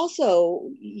 but it's also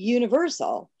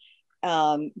universal.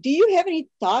 Do you have any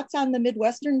thoughts on the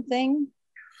Midwestern thing?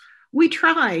 We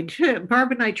tried,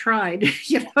 Barb and I tried,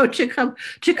 you know, to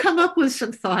come up with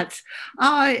some thoughts.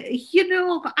 You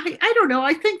know, I don't know.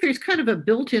 I think there's kind of a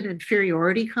built-in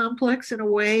inferiority complex in a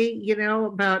way, you know,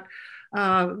 about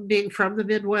being from the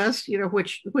Midwest, you know,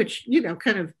 which you know,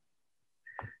 kind of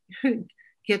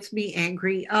gets me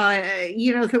angry.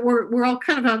 You know, that we're all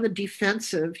kind of on the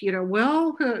defensive, you know.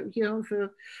 Well, you know, the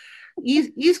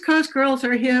East Coast girls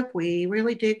are hip. We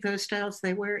really dig those styles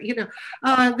they wear. You know,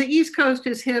 the East Coast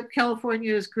is hip.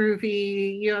 California is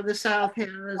groovy. You know, the South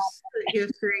has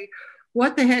history.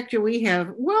 What the heck do we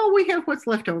have? Well, we have what's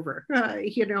left over,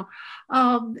 you know.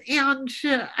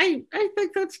 I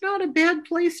think that's not a bad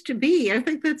place to be. I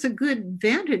think that's a good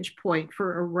vantage point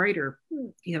for a writer,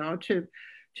 you know, to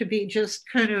be just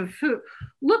kind of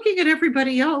looking at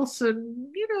everybody else and,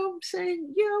 you know,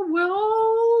 saying, yeah,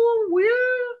 well,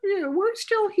 we're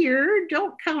still here.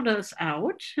 Don't count us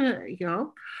out, you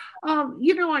know.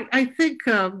 You know, I think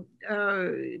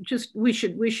just we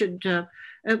should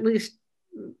at least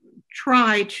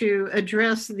try to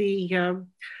address the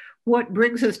what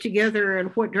brings us together and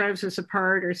what drives us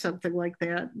apart, or something like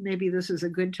that. Maybe this is a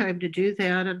good time to do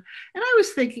that. And I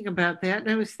was thinking about that, and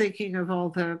I was thinking of all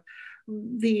the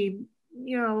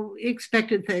you know,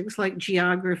 expected things like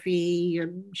geography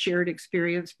and shared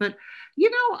experience. But, you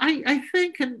know, I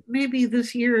think, and maybe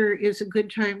this year is a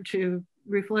good time to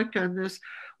reflect on this,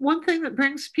 one thing that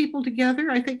brings people together,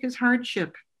 I think, is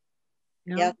hardship.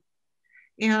 You know? Yeah.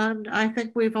 And I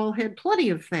think we've all had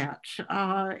plenty of that.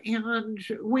 And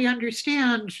we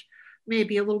understand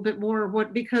maybe a little bit more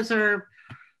what, because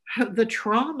the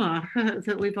trauma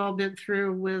that we've all been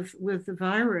through with the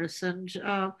virus, and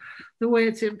the way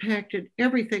it's impacted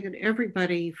everything and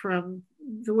everybody, from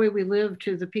the way we live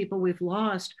to the people we've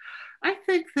lost. I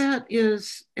think that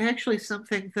is actually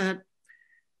something that,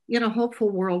 in a hopeful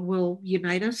world, will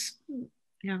unite us.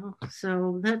 You know,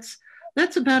 so that's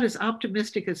about as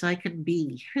optimistic as I can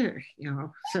be. You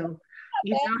know, so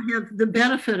you now have the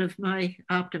benefit of my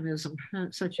optimism,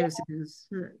 such as it is.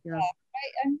 Yeah.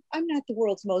 I'm not the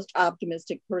world's most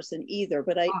optimistic person either,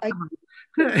 but I talked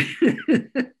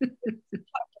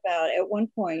about at one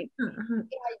point the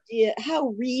idea how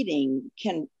reading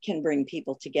can bring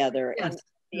people together. Yes. And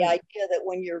the idea that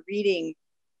when you're reading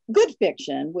good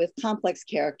fiction with complex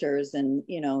characters and,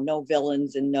 you know, no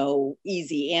villains and no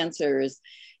easy answers,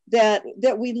 that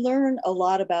we learn a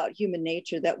lot about human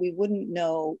nature that we wouldn't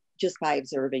know just by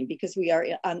observing, because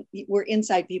we're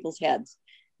inside people's heads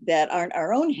that aren't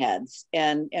our own heads,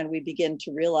 and we begin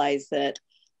to realize that,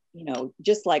 you know,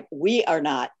 just like we are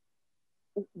not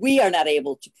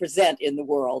able to present in the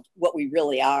world what we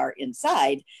really are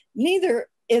inside, neither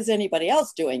is anybody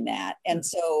else doing that. And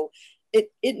so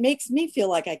it makes me feel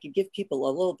like I could give people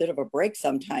a little bit of a break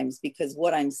sometimes, because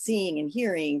what I'm seeing and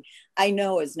hearing, I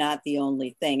know is not the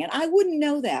only thing, and I wouldn't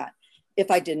know that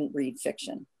if I didn't read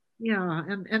fiction. Yeah,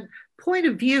 and point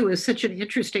of view is such an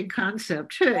interesting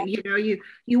concept. You know,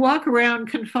 you walk around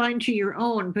confined to your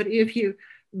own, but if you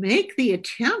make the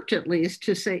attempt at least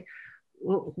to say,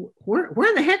 well,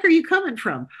 where the heck are you coming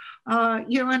from?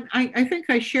 You know, and I think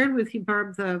I shared with you,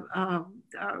 Barb, the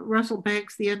Russell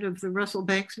Banks, the end of the Russell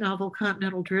Banks novel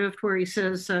Continental Drift, where he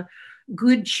says,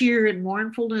 good cheer and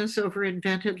mournfulness over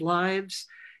invented lives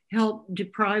help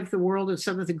deprive the world of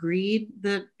some of the greed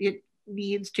that it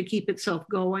needs to keep itself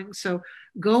going. So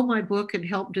go, my book, and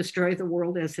help destroy the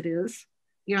world as it is.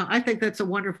 You know, I think that's a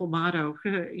wonderful motto,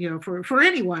 you know, for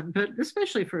anyone, but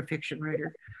especially for a fiction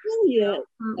writer. Yeah.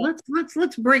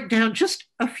 Let's break down just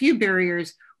a few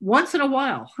barriers once in a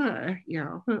while.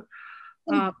 You know,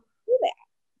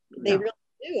 they really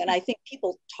do, and I think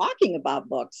people talking about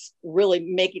books really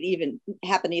make it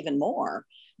happen even more.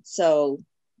 So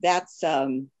that's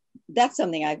something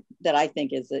that I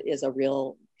think is a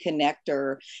real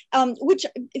connector. Which,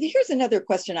 here's another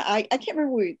question. I can't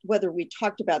remember whether we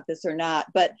talked about this or not,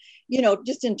 but, you know,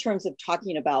 just in terms of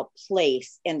talking about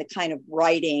place and the kind of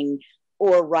writing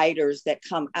or writers that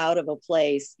come out of a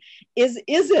place. Is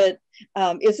it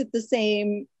the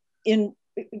same in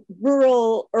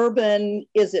rural, urban?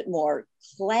 Is it more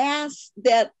class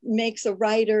that makes a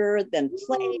writer than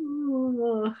play? I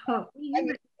mean,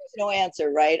 there's no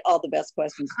answer, right? All the best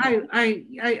questions.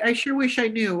 I sure wish I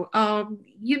knew. I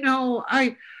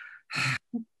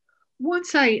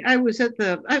once I was at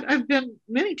I've been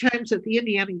many times at the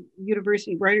Indiana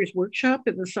University Writers Workshop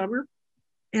in the summer,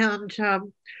 and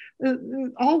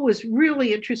always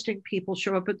really interesting people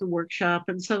show up at the workshop,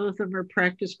 and some of them are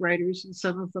practiced writers and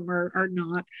some of them are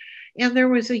not. And there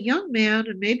was a young man,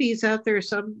 and maybe he's out there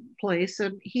someplace,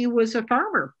 and he was a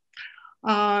farmer.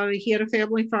 He had a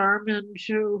family farm, and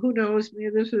who knows,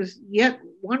 maybe this was yet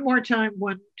one more time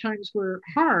when times were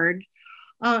hard.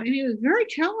 And he was a very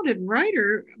talented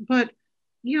writer, but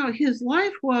his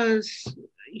life was,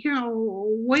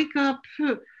 wake up,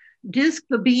 disc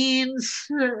the beans,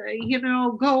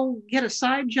 go get a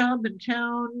side job in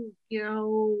town,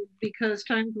 because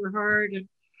times were hard.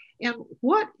 And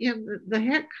what in the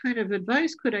heck kind of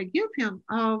advice could I give him?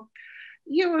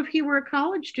 If he were a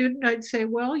college student, I'd say,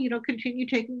 well, continue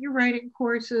taking your writing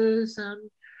courses, and,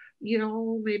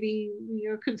 maybe,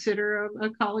 consider a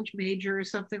college major or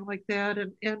something like that.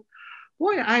 And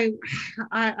boy, I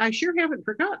sure haven't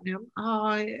forgotten him.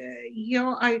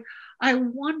 I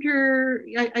wonder,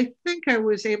 I think I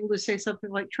was able to say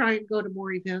something like, try and go to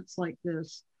more events like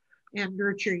this and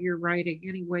nurture your writing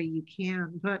any way you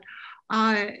can. But,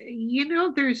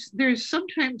 there's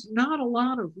sometimes not a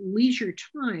lot of leisure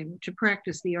time to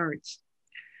practice the arts.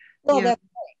 Well, that's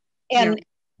right.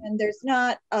 And there's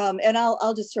not, and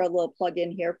I'll just throw a little plug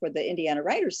in here for the Indiana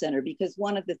Writers Center, because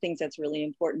one of the things that's really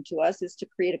important to us is to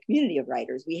create a community of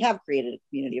writers. We have created a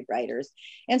community of writers.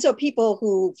 And so people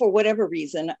who, for whatever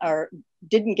reason,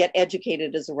 didn't get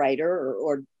educated as a writer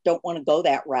or don't want to go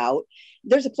that route,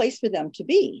 there's a place for them to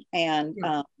be. And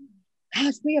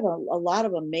gosh, we have a lot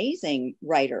of amazing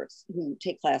writers who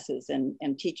take classes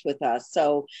and teach with us.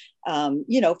 So,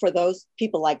 for those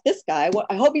people like this guy, well,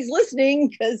 I hope he's listening,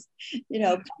 because, come to the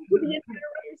Indiana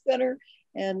Writers Center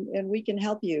and we can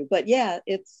help you. But yeah,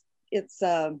 it's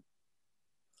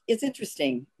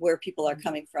interesting where people are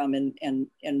coming from and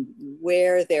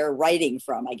where they're writing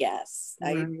from, I guess.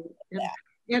 Right.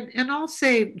 And I'll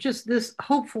say just this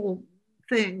hopeful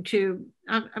thing to,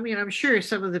 I'm sure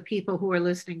some of the people who are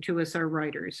listening to us are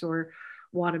writers or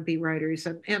want to be writers,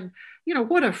 and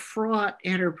what a fraught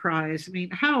enterprise. I mean,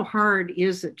 how hard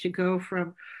is it to go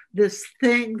from this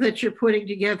thing that you're putting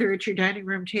together at your dining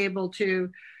room table to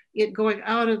it going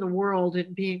out in the world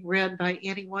and being read by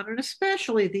anyone, and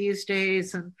especially these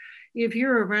days. And if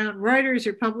you're around writers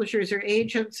or publishers or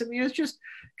agents, it's just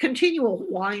continual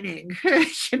whining,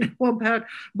 about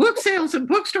book sales and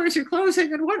bookstores are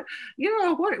closing, and what are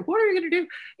you going to do?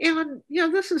 And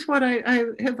this is what I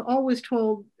have always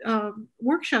told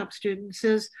workshop students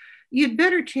is, you'd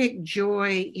better take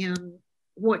joy in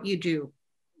what you do.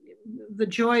 The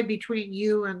joy between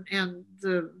you and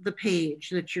the page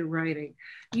that you're writing.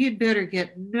 You'd better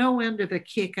get no end of a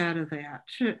kick out of that.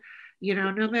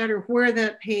 No matter where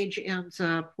that page ends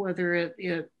up, whether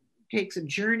it takes a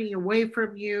journey away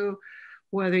from you,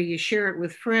 whether you share it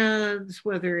with friends,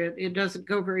 whether it doesn't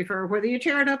go very far, whether you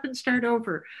tear it up and start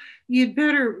over, you'd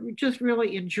better just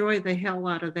really enjoy the hell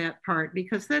out of that part,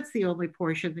 because that's the only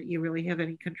portion that you really have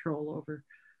any control over.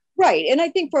 Right. And I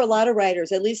think for a lot of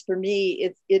writers, at least for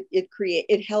me,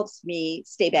 it helps me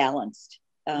stay balanced.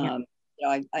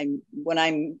 When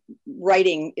I'm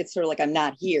writing, it's sort of like I'm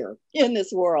not here in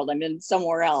this world. I'm in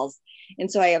somewhere else. And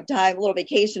so I have time, a little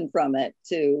vacation from it,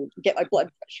 to get my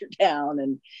blood pressure down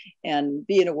and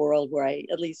be in a world where I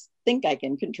at least think I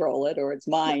can control it, or it's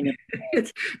mine.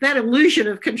 It's that illusion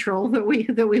of control that we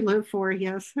live for.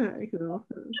 Yes. It's like a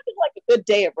good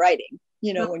day of writing,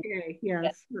 Okay,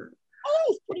 yes. Oh,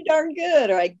 it's pretty darn good,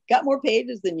 or I got more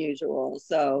pages than usual.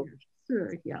 So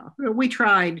sure, yeah, we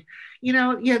tried.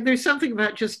 There's something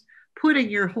about just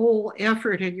putting your whole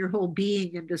effort and your whole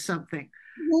being into something,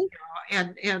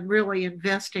 and really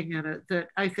investing in it, that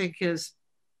I think is,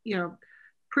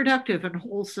 productive and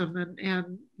wholesome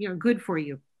and good for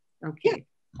you. Okay. Yeah,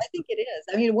 I think it is.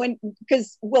 I mean, one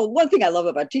thing I love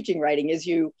about teaching writing is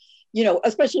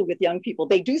especially with young people,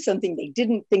 they do something they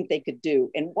didn't think they could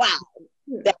do, and wow,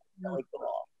 that's really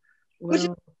cool. Well, which is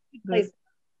a place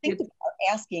think about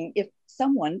asking if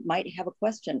someone might have a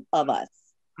question of us.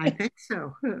 I think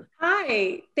so.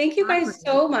 Hi, thank you guys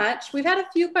so much. We've had a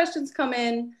few questions come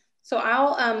in, so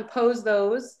I'll pose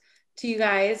those to you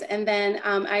guys, and then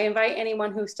I invite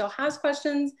anyone who still has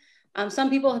questions. Some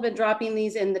people have been dropping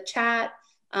these in the chat.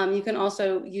 You can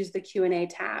also use the Q&A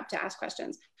tab to ask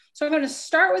questions. So I'm going to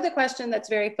start with a question that's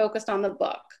very focused on the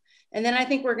book. And then I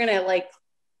think we're going to like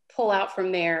pull out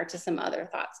from there to some other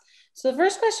thoughts. So the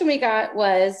first question we got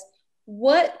was,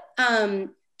 what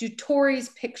do Tori's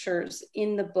pictures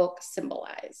in the book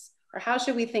symbolize? Or how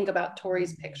should we think about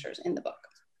Tori's pictures in the book?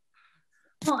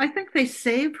 Well, I think they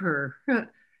save her. That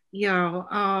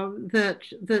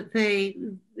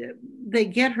they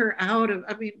get her out of.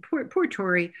 I mean, poor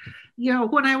Tori.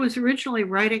 When I was originally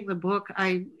writing the book,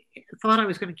 I thought I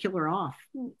was going to kill her off,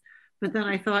 but then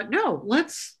I thought, no,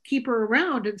 let's keep her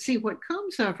around and see what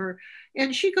comes of her.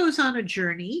 And she goes on a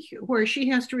journey where she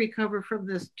has to recover from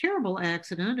this terrible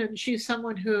accident, and she's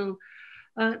someone who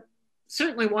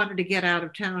certainly wanted to get out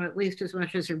of town at least as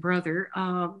much as her brother,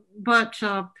 but.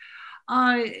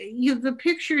 The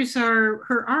pictures are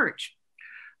her art.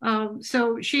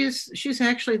 So she's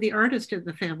actually the artist in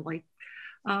the family.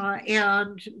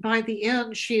 And by the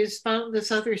end, she's found this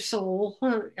other soul,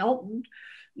 Elton,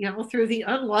 through the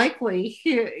unlikely,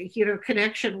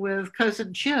 connection with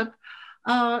cousin Chip.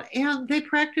 And they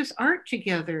practice art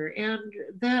together, and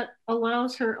that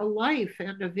allows her a life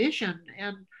and a vision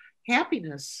and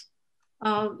happiness.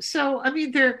 So, I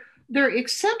mean, they're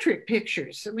eccentric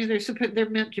pictures. I mean, they're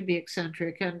meant to be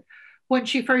eccentric. And when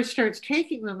she first starts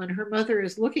taking them and her mother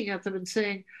is looking at them and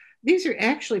saying, these are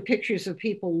actually pictures of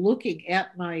people looking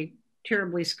at my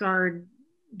terribly scarred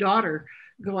daughter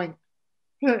going,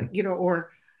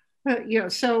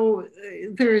 so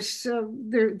there's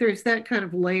that kind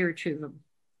of layer to them.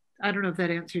 I don't know if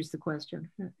that answers the question.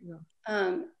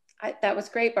 That was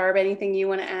great, Barb. Anything you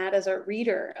want to add as a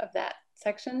reader of that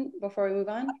section before we move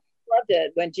on? Loved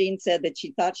it when Jean said that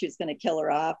she thought she was going to kill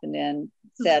her off, and then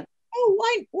said, "Oh,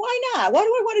 why not? What do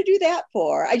I want to do that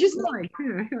for?" I just love that.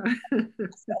 And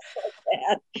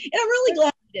I'm really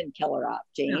glad you didn't kill her off,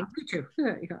 Jean. Yeah, me too.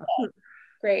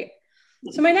 Great.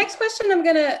 So my next question, I'm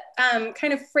going to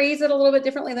kind of phrase it a little bit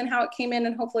differently than how it came in,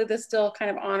 and hopefully this still kind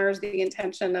of honors the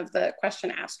intention of the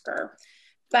question asker.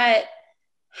 But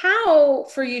how,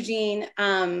 for you, Jean,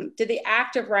 did the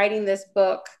act of writing this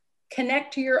book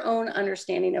connect to your own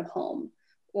understanding of home,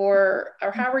 or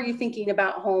how are you thinking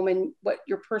about home and what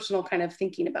your personal kind of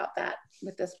thinking about that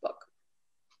with this book?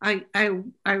 I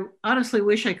honestly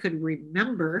wish I could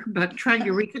remember, but trying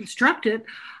to reconstruct it,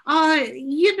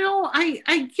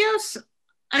 I guess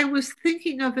I was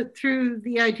thinking of it through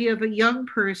the idea of a young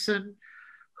person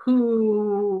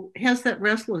who has that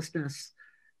restlessness,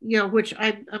 which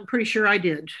I'm pretty sure I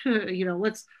did.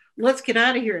 Let's get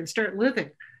out of here and start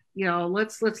living.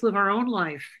 Let's live our own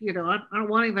life. I don't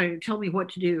want anybody to tell me what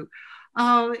to do.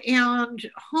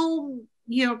 And home,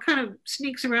 kind of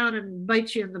sneaks around and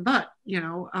bites you in the butt,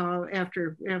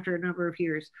 after a number of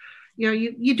years.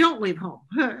 You don't leave home.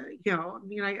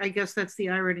 I guess that's the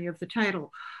irony of the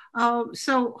title.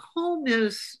 So home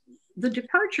is the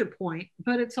departure point,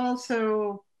 but it's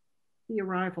also the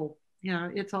arrival.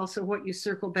 It's also what you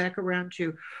circle back around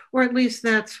to, or at least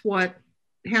that's what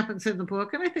happens in the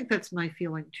book, and I think that's my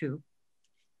feeling too.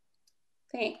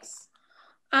 Thanks.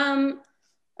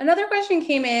 Another question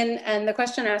came in, and the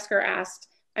question asker asked,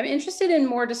 I'm interested in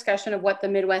more discussion of what the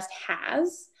Midwest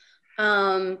has.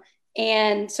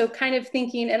 And so kind of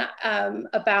thinking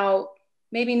about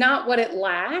maybe not what it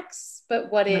lacks,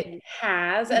 but what it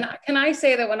has. And can I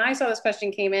say that when I saw this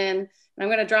question came in, and I'm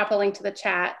going to drop a link to the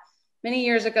chat, many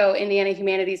years ago, Indiana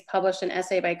Humanities published an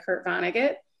essay by Kurt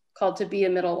Vonnegut called To Be a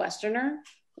Middle Westerner,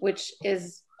 which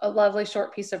is a lovely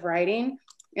short piece of writing.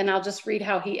 And I'll just read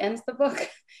how he ends the book.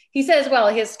 He says, well,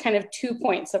 he has kind of 2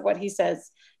 points of what he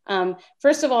says.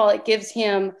 First of all, it gives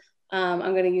him, I'm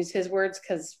going to use his words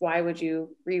because why would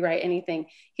you rewrite anything?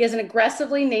 He has an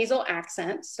aggressively nasal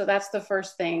accent. So that's the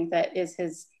first thing that is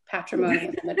his patrimony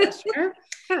as a Midwesterner.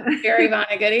 Very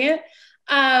Vonnegutian.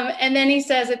 And then he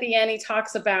says at the end, he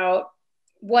talks about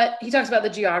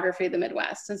the geography of the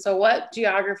Midwest. And so what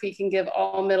geography can give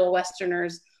all Middle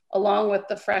Westerners, along with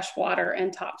the fresh water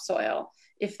and topsoil,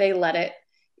 if they let it,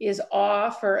 is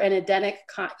awe for an Edenic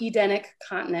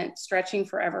continent stretching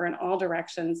forever in all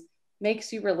directions,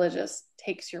 makes you religious,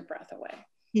 takes your breath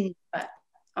away. But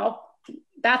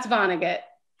that's Vonnegut.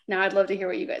 Now I'd love to hear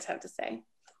what you guys have to say.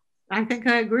 I think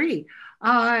I agree.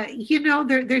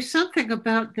 There's something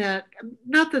about that.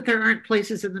 Not that there aren't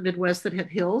places in the Midwest that have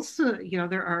hills,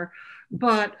 there are,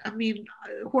 but I mean,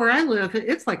 where I live,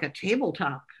 it's like a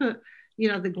tabletop.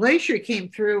 The glacier came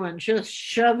through and just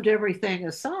shoved everything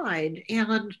aside.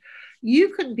 And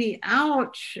you can be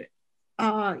out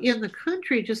in the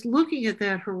country just looking at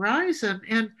that horizon,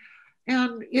 and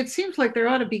it seems like there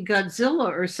ought to be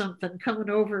Godzilla or something coming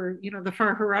over, the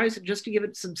far horizon just to give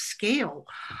it some scale.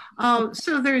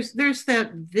 So there's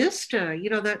that vista,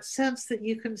 that sense that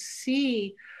you can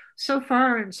see so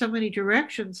far in so many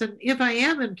directions. And if I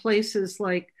am in places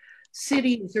like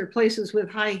cities or places with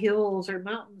high hills or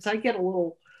mountains, I get a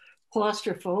little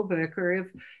claustrophobic.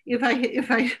 Or if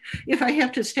I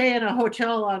have to stay in a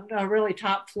hotel on a really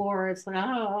top floor, it's like,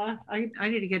 oh, I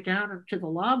need to get down to the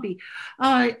lobby.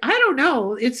 I don't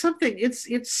know. It's something.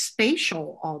 It's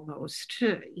spatial almost.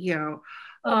 You know,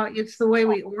 it's the way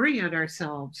we orient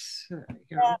ourselves.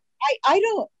 You know. I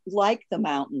don't like the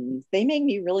mountains. They make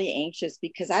me really anxious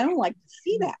because I don't like to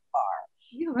see that far.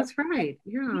 Yeah, that's right.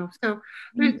 Yeah. So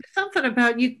there's something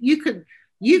about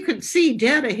you can see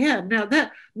dead ahead. Now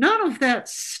that none of that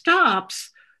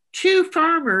stops two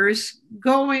farmers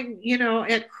going, you know,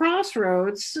 at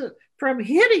crossroads from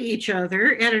hitting each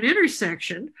other at an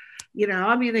intersection. You know,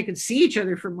 I mean, they can see each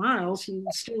other for miles.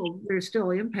 There's still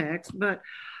impacts, but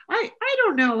I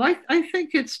don't know. I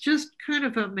think it's just kind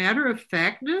of a matter of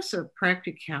factness, of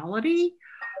practicality.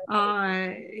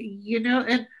 You know,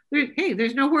 and hey,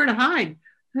 there's nowhere to hide.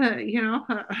 You know,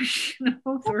 you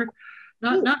know, or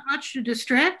not much to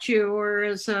distract you. Or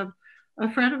as a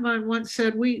friend of mine once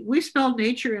said, we spell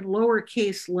nature in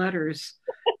lowercase letters,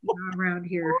 you know, around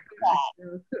here.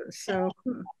 So,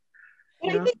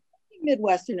 I think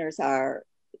Midwesterners are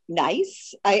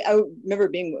nice. I remember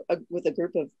being with a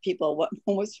group of people,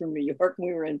 one was from New York, and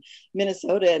we were in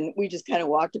Minnesota, and we just kind of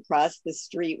walked across the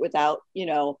street without, you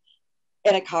know,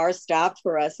 and a car stopped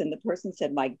for us, and the person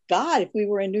said, "My God, if we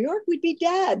were in New York, we'd be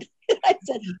dead." I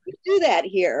said, "We do that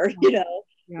here, you know."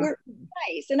 Yeah. We're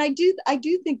nice, and I do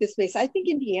think this place. I think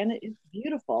Indiana is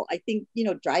beautiful. I think, you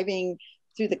know, driving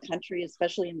through the country,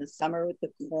 especially in the summer with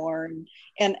the corn,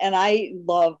 and I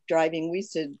love driving. We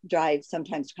used to drive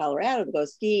sometimes to Colorado to go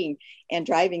skiing, and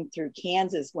driving through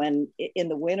Kansas when in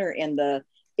the winter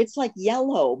it's like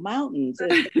yellow mountains.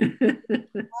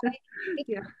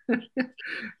 Yeah.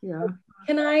 Yeah.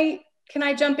 Can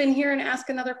I jump in here and ask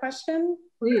another question?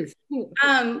 Please. One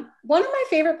of my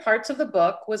favorite parts of the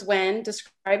book was when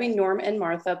describing Norm and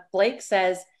Martha, Blake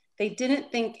says they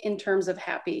didn't think in terms of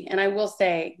happy. And I will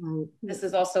say, this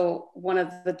is also one of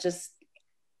the just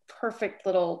perfect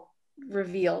little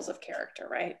reveals of character,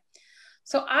 right?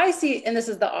 So I see, and this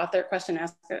is the author question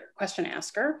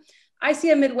asker, I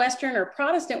see a Midwestern or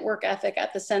Protestant work ethic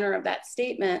at the center of that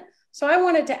statement. So I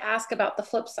wanted to ask about the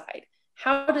flip side.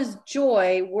 How does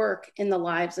joy work in the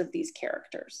lives of these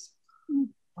characters?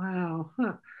 Wow.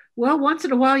 Huh. Well, once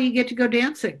in a while you get to go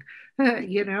dancing.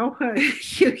 You know,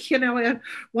 you know,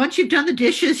 once you've done the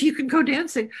dishes, you can go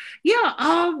dancing. Yeah.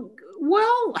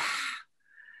 Well,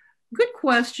 good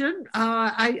question.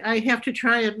 I have to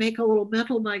try and make a little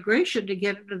mental migration to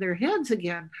get into their heads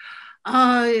again.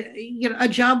 You know, a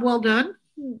job well done.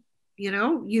 You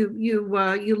know,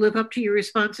 you live up to your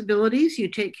responsibilities. You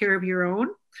take care of your own.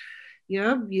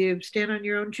 Yeah, you stand on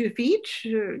your own 2 feet.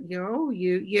 You know,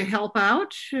 you help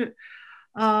out. You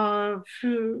know,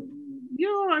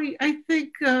 I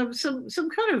think some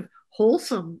kind of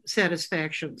wholesome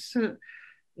satisfactions. You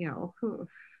know,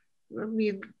 I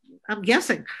mean, I'm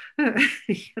guessing. You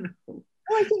know. Well,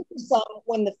 I think for some,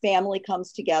 when the family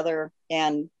comes together,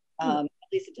 and at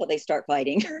least until they start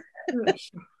fighting,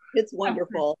 it's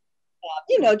wonderful.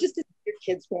 You know, just as your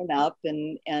kids grown up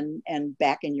and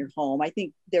back in your home. I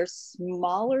think there's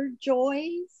smaller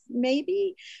joys,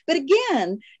 maybe. But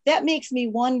again, that makes me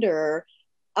wonder,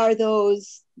 are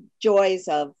those joys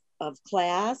of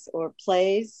class or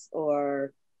place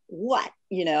or what?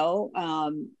 You know,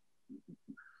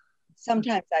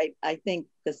 sometimes I think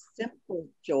the simple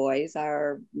joys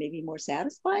are maybe more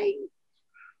satisfying.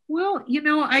 Well, you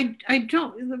know, I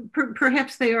don't,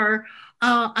 perhaps they are.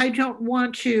 I don't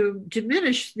want to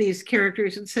diminish these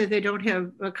characters and say they don't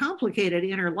have a complicated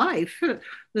inner life,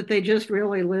 that they just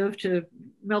really live to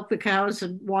milk the cows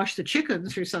and wash the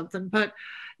chickens or something. But,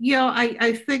 you know,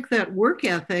 I think that work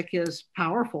ethic is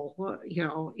powerful, you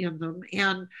know, in them.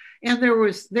 And there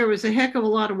was a heck of a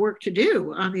lot of work to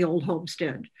do on the old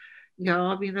homestead. You know,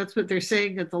 I mean, that's what they're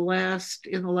saying in the last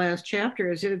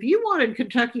chapter, is that if you wanted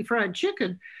Kentucky Fried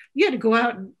Chicken, you had to go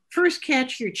out and first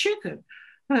catch your chicken,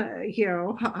 you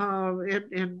know,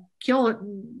 and kill it,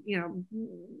 and, you know,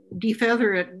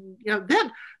 defeather it, and, you know,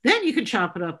 then you can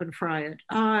chop it up and fry it.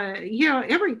 You know,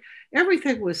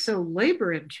 everything was so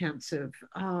labor intensive.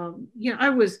 You know, I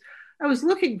was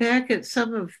looking back at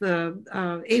some of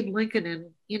the Abe Lincoln in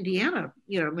Indiana,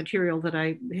 you know, material that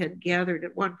I had gathered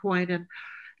at one point, and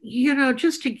you know,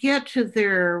 just to get to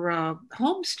their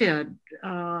homestead,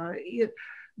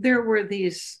 there were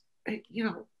these, you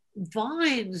know,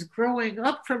 vines growing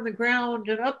up from the ground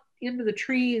and up into the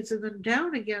trees and then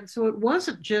down again. So it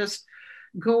wasn't just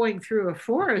going through a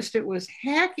forest, it was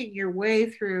hacking your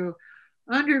way through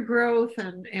undergrowth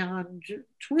and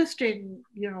twisting,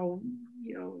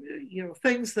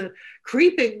 things that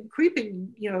creeping,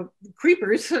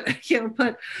 creepers,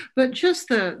 but just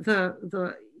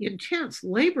the intense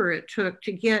labor it took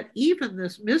to get even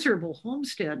this miserable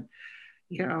homestead,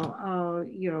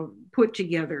 put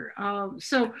together.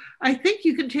 So I think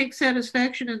you can take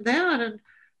satisfaction in that,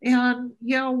 and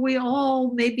we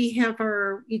all maybe have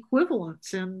our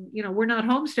equivalents, and we're not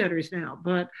homesteaders now,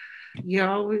 but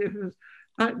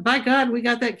by God, we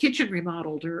got that kitchen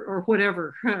remodeled or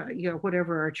whatever,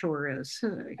 whatever our chore is.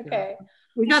 Okay.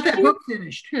 We got that book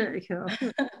finished.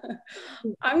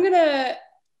 I'm gonna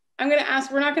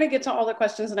ask, we're not gonna get to all the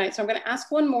questions tonight, so I'm gonna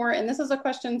ask one more, and this is a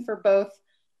question for both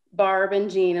Barb and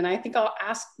Jean, and I think I'll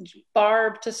ask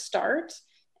Barb to start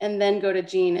and then go to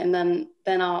Jean, and then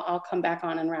I'll come back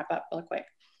on and wrap up real quick.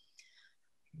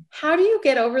 How do you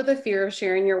get over the fear of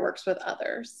sharing your works with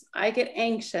others? I get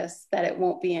anxious that it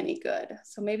won't be any good.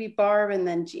 So maybe Barb and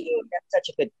then Jean. That's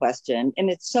such a good question. And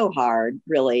it's so hard,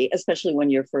 really, especially when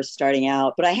you're first starting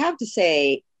out. But I have to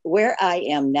say, where I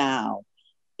am now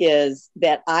is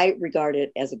that I regard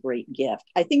it as a great gift.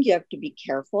 I think you have to be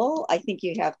careful. I think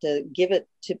you have to give it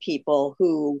to people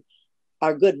who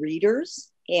are good readers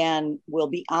and will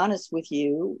be honest with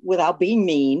you without being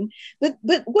mean. But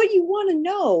what you want to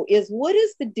know is, what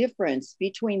is the difference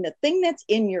between the thing that's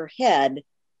in your head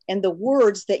and the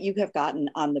words that you have gotten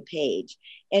on the page?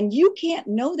 And you can't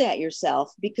know that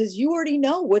yourself because you already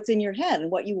know what's in your head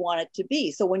and what you want it to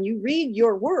be. So when you read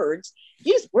your words,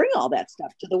 you just bring all that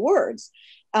stuff to the words.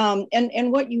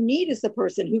 And what you need is the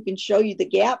person who can show you the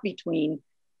gap between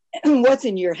what's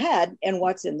in your head and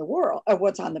what's in the world, or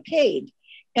what's on the page.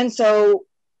 And so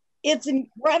it's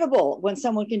incredible when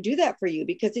someone can do that for you,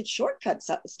 because it shortcuts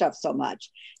stuff so much.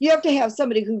 You have to have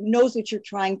somebody who knows what you're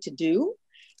trying to do.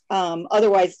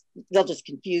 Otherwise, they'll just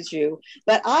confuse you.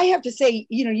 But I have to say,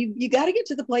 you got to get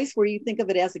to the place where you think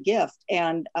of it as a gift.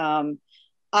 And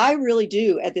I really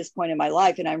do at this point in my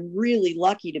life. And I'm really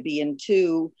lucky to be in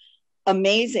two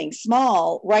amazing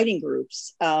small writing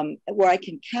groups where I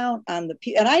can count on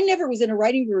and I never was in a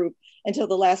writing group until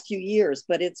the last few years,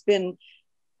 but it's been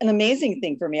an amazing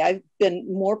thing for me. I've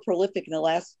been more prolific in the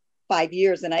last 5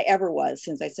 years than I ever was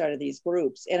since I started these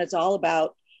groups. And it's all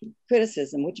about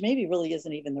criticism, which maybe really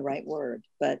isn't even the right word,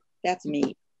 but that's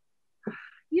me.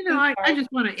 I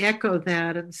just want to echo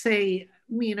that and say,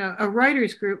 a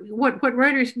writer's group, what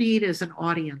writers need is an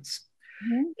audience.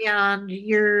 Mm-hmm. And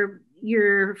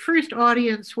your first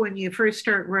audience when you first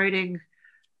start writing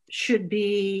should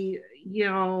be,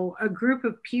 a group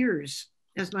of peers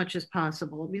as much as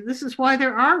possible. I mean, this is why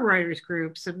there are writers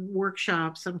groups and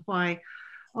workshops, and why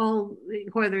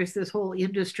there's this whole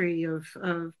industry of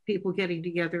people getting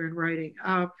together and writing.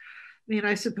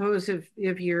 I suppose if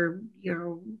you're,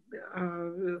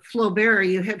 Flaubert,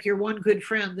 you have your one good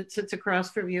friend that sits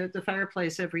across from you at the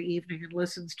fireplace every evening and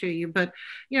listens to you. But,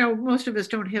 most of us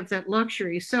don't have that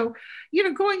luxury. So,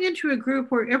 going into a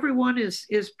group where everyone is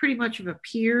pretty much of a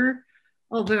peer,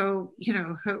 although,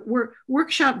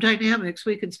 workshop dynamics,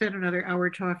 we could spend another hour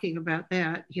talking about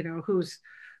that, who's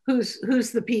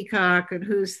the peacock and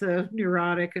who's the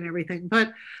neurotic and everything.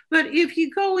 But if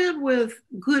you go in with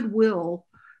goodwill,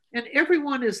 and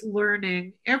everyone is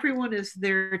learning, everyone is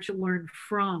there to learn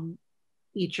from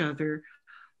each other.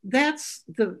 That's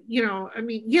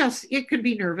yes, it could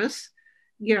be nervous,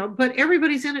 but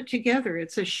everybody's in it together.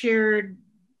 It's a shared,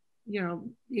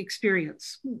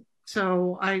 experience.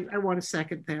 So I want to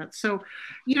second that. So,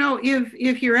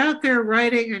 if you're out there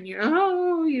writing and you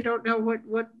don't know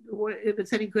what if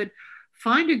it's any good,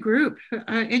 find a group,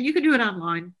 and you can do it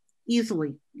online.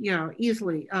 Easily.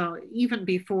 Even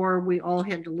before we all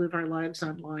had to live our lives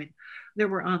online, there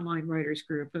were online writers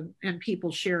group and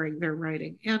people sharing their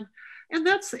writing. And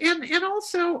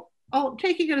also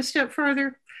taking it a step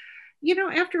further,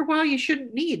 after a while you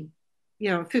shouldn't need,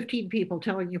 15 people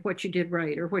telling you what you did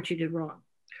right or what you did wrong.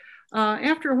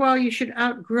 After a while you should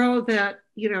outgrow that,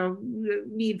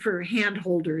 need for hand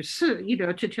holders,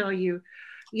 to tell you,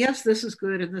 yes, this is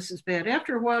good and this is bad.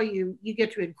 After a while, you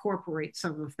get to incorporate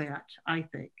some of that, I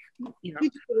think.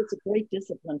 It's a great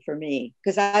discipline for me,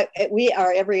 because we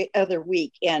are every other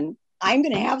week, and I'm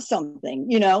going to have something,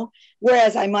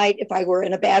 whereas I might, if I were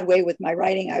in a bad way with my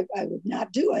writing, I would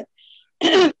not do it.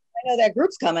 I know that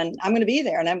group's coming. I'm going to be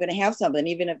there, and I'm going to have something,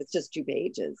 even if it's just 2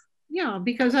 pages. Yeah,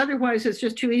 because otherwise it's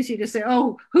just too easy to say,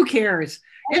 oh, who cares?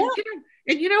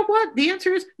 And you know what? The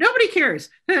answer is nobody cares.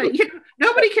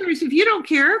 Nobody cares if you don't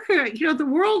care. The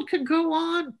world can go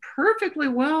on perfectly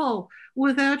well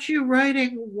without you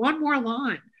writing one more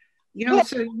line.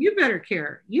 So you better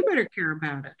care. You better care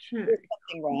about it. There's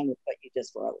something wrong with what you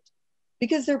just wrote.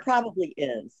 because there probably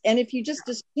is. And if you just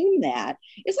assume that,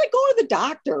 it's like going to the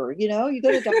doctor, you know, you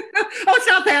go to the doctor. Oh, it's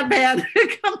not that bad.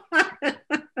 Come on.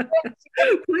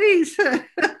 Please. In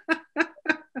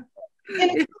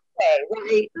a good way,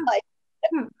 right? Like,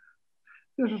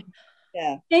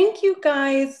 yeah. Thank you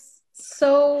guys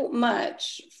so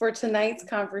much for tonight's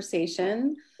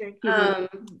conversation. Thank you.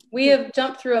 We have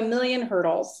jumped through a million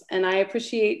hurdles, and I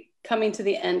appreciate coming to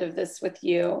the end of this with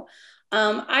you.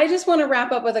 I just want to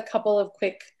wrap up with a couple of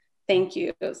quick thank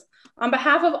yous. On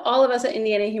behalf of all of us at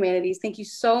Indiana Humanities, thank you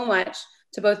so much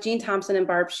to both Jean Thompson and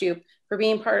Barb Shoup for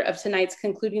being part of tonight's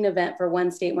concluding event for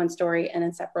One State, One Story and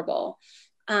Inseparable.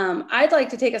 I'd like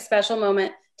to take a special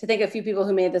moment to thank a few people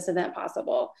who made this event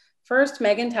possible. First,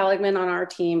 Megan Taligman on our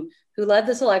team, who led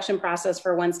the selection process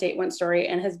for One State, One Story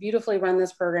and has beautifully run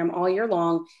this program all year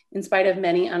long in spite of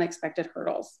many unexpected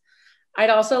hurdles. I'd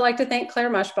also like to thank Claire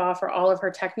Mushbaugh for all of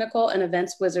her technical and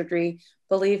events wizardry.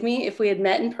 Believe me, if we had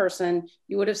met in person,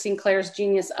 you would have seen Claire's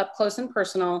genius up close and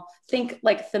personal, think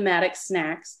like thematic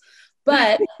snacks.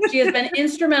 But she has been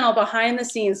instrumental behind the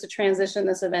scenes to transition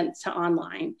this event to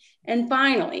online. And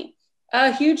finally,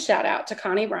 a huge shout out to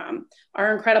Connie Brom,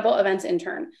 our incredible events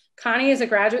intern. Connie is a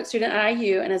graduate student at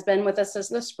IU and has been with us since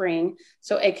the spring,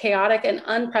 so a chaotic and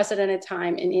unprecedented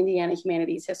time in Indiana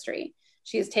Humanities history.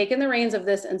 She has taken the reins of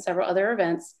this and several other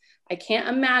events. I can't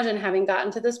imagine having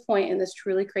gotten to this point in this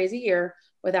truly crazy year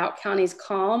without Connie's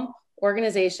calm,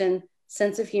 organization,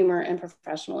 sense of humor, and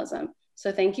professionalism.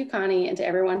 So thank you, Connie, and to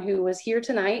everyone who was here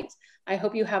tonight. I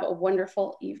hope you have a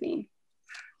wonderful evening.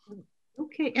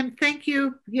 Okay, and thank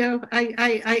you. You know,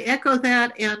 I echo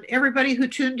that, and everybody who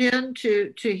tuned in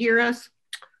to hear us.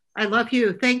 I love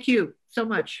you. Thank you so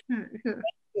much.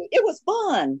 It was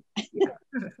fun.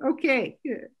 Okay.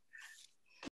 Good.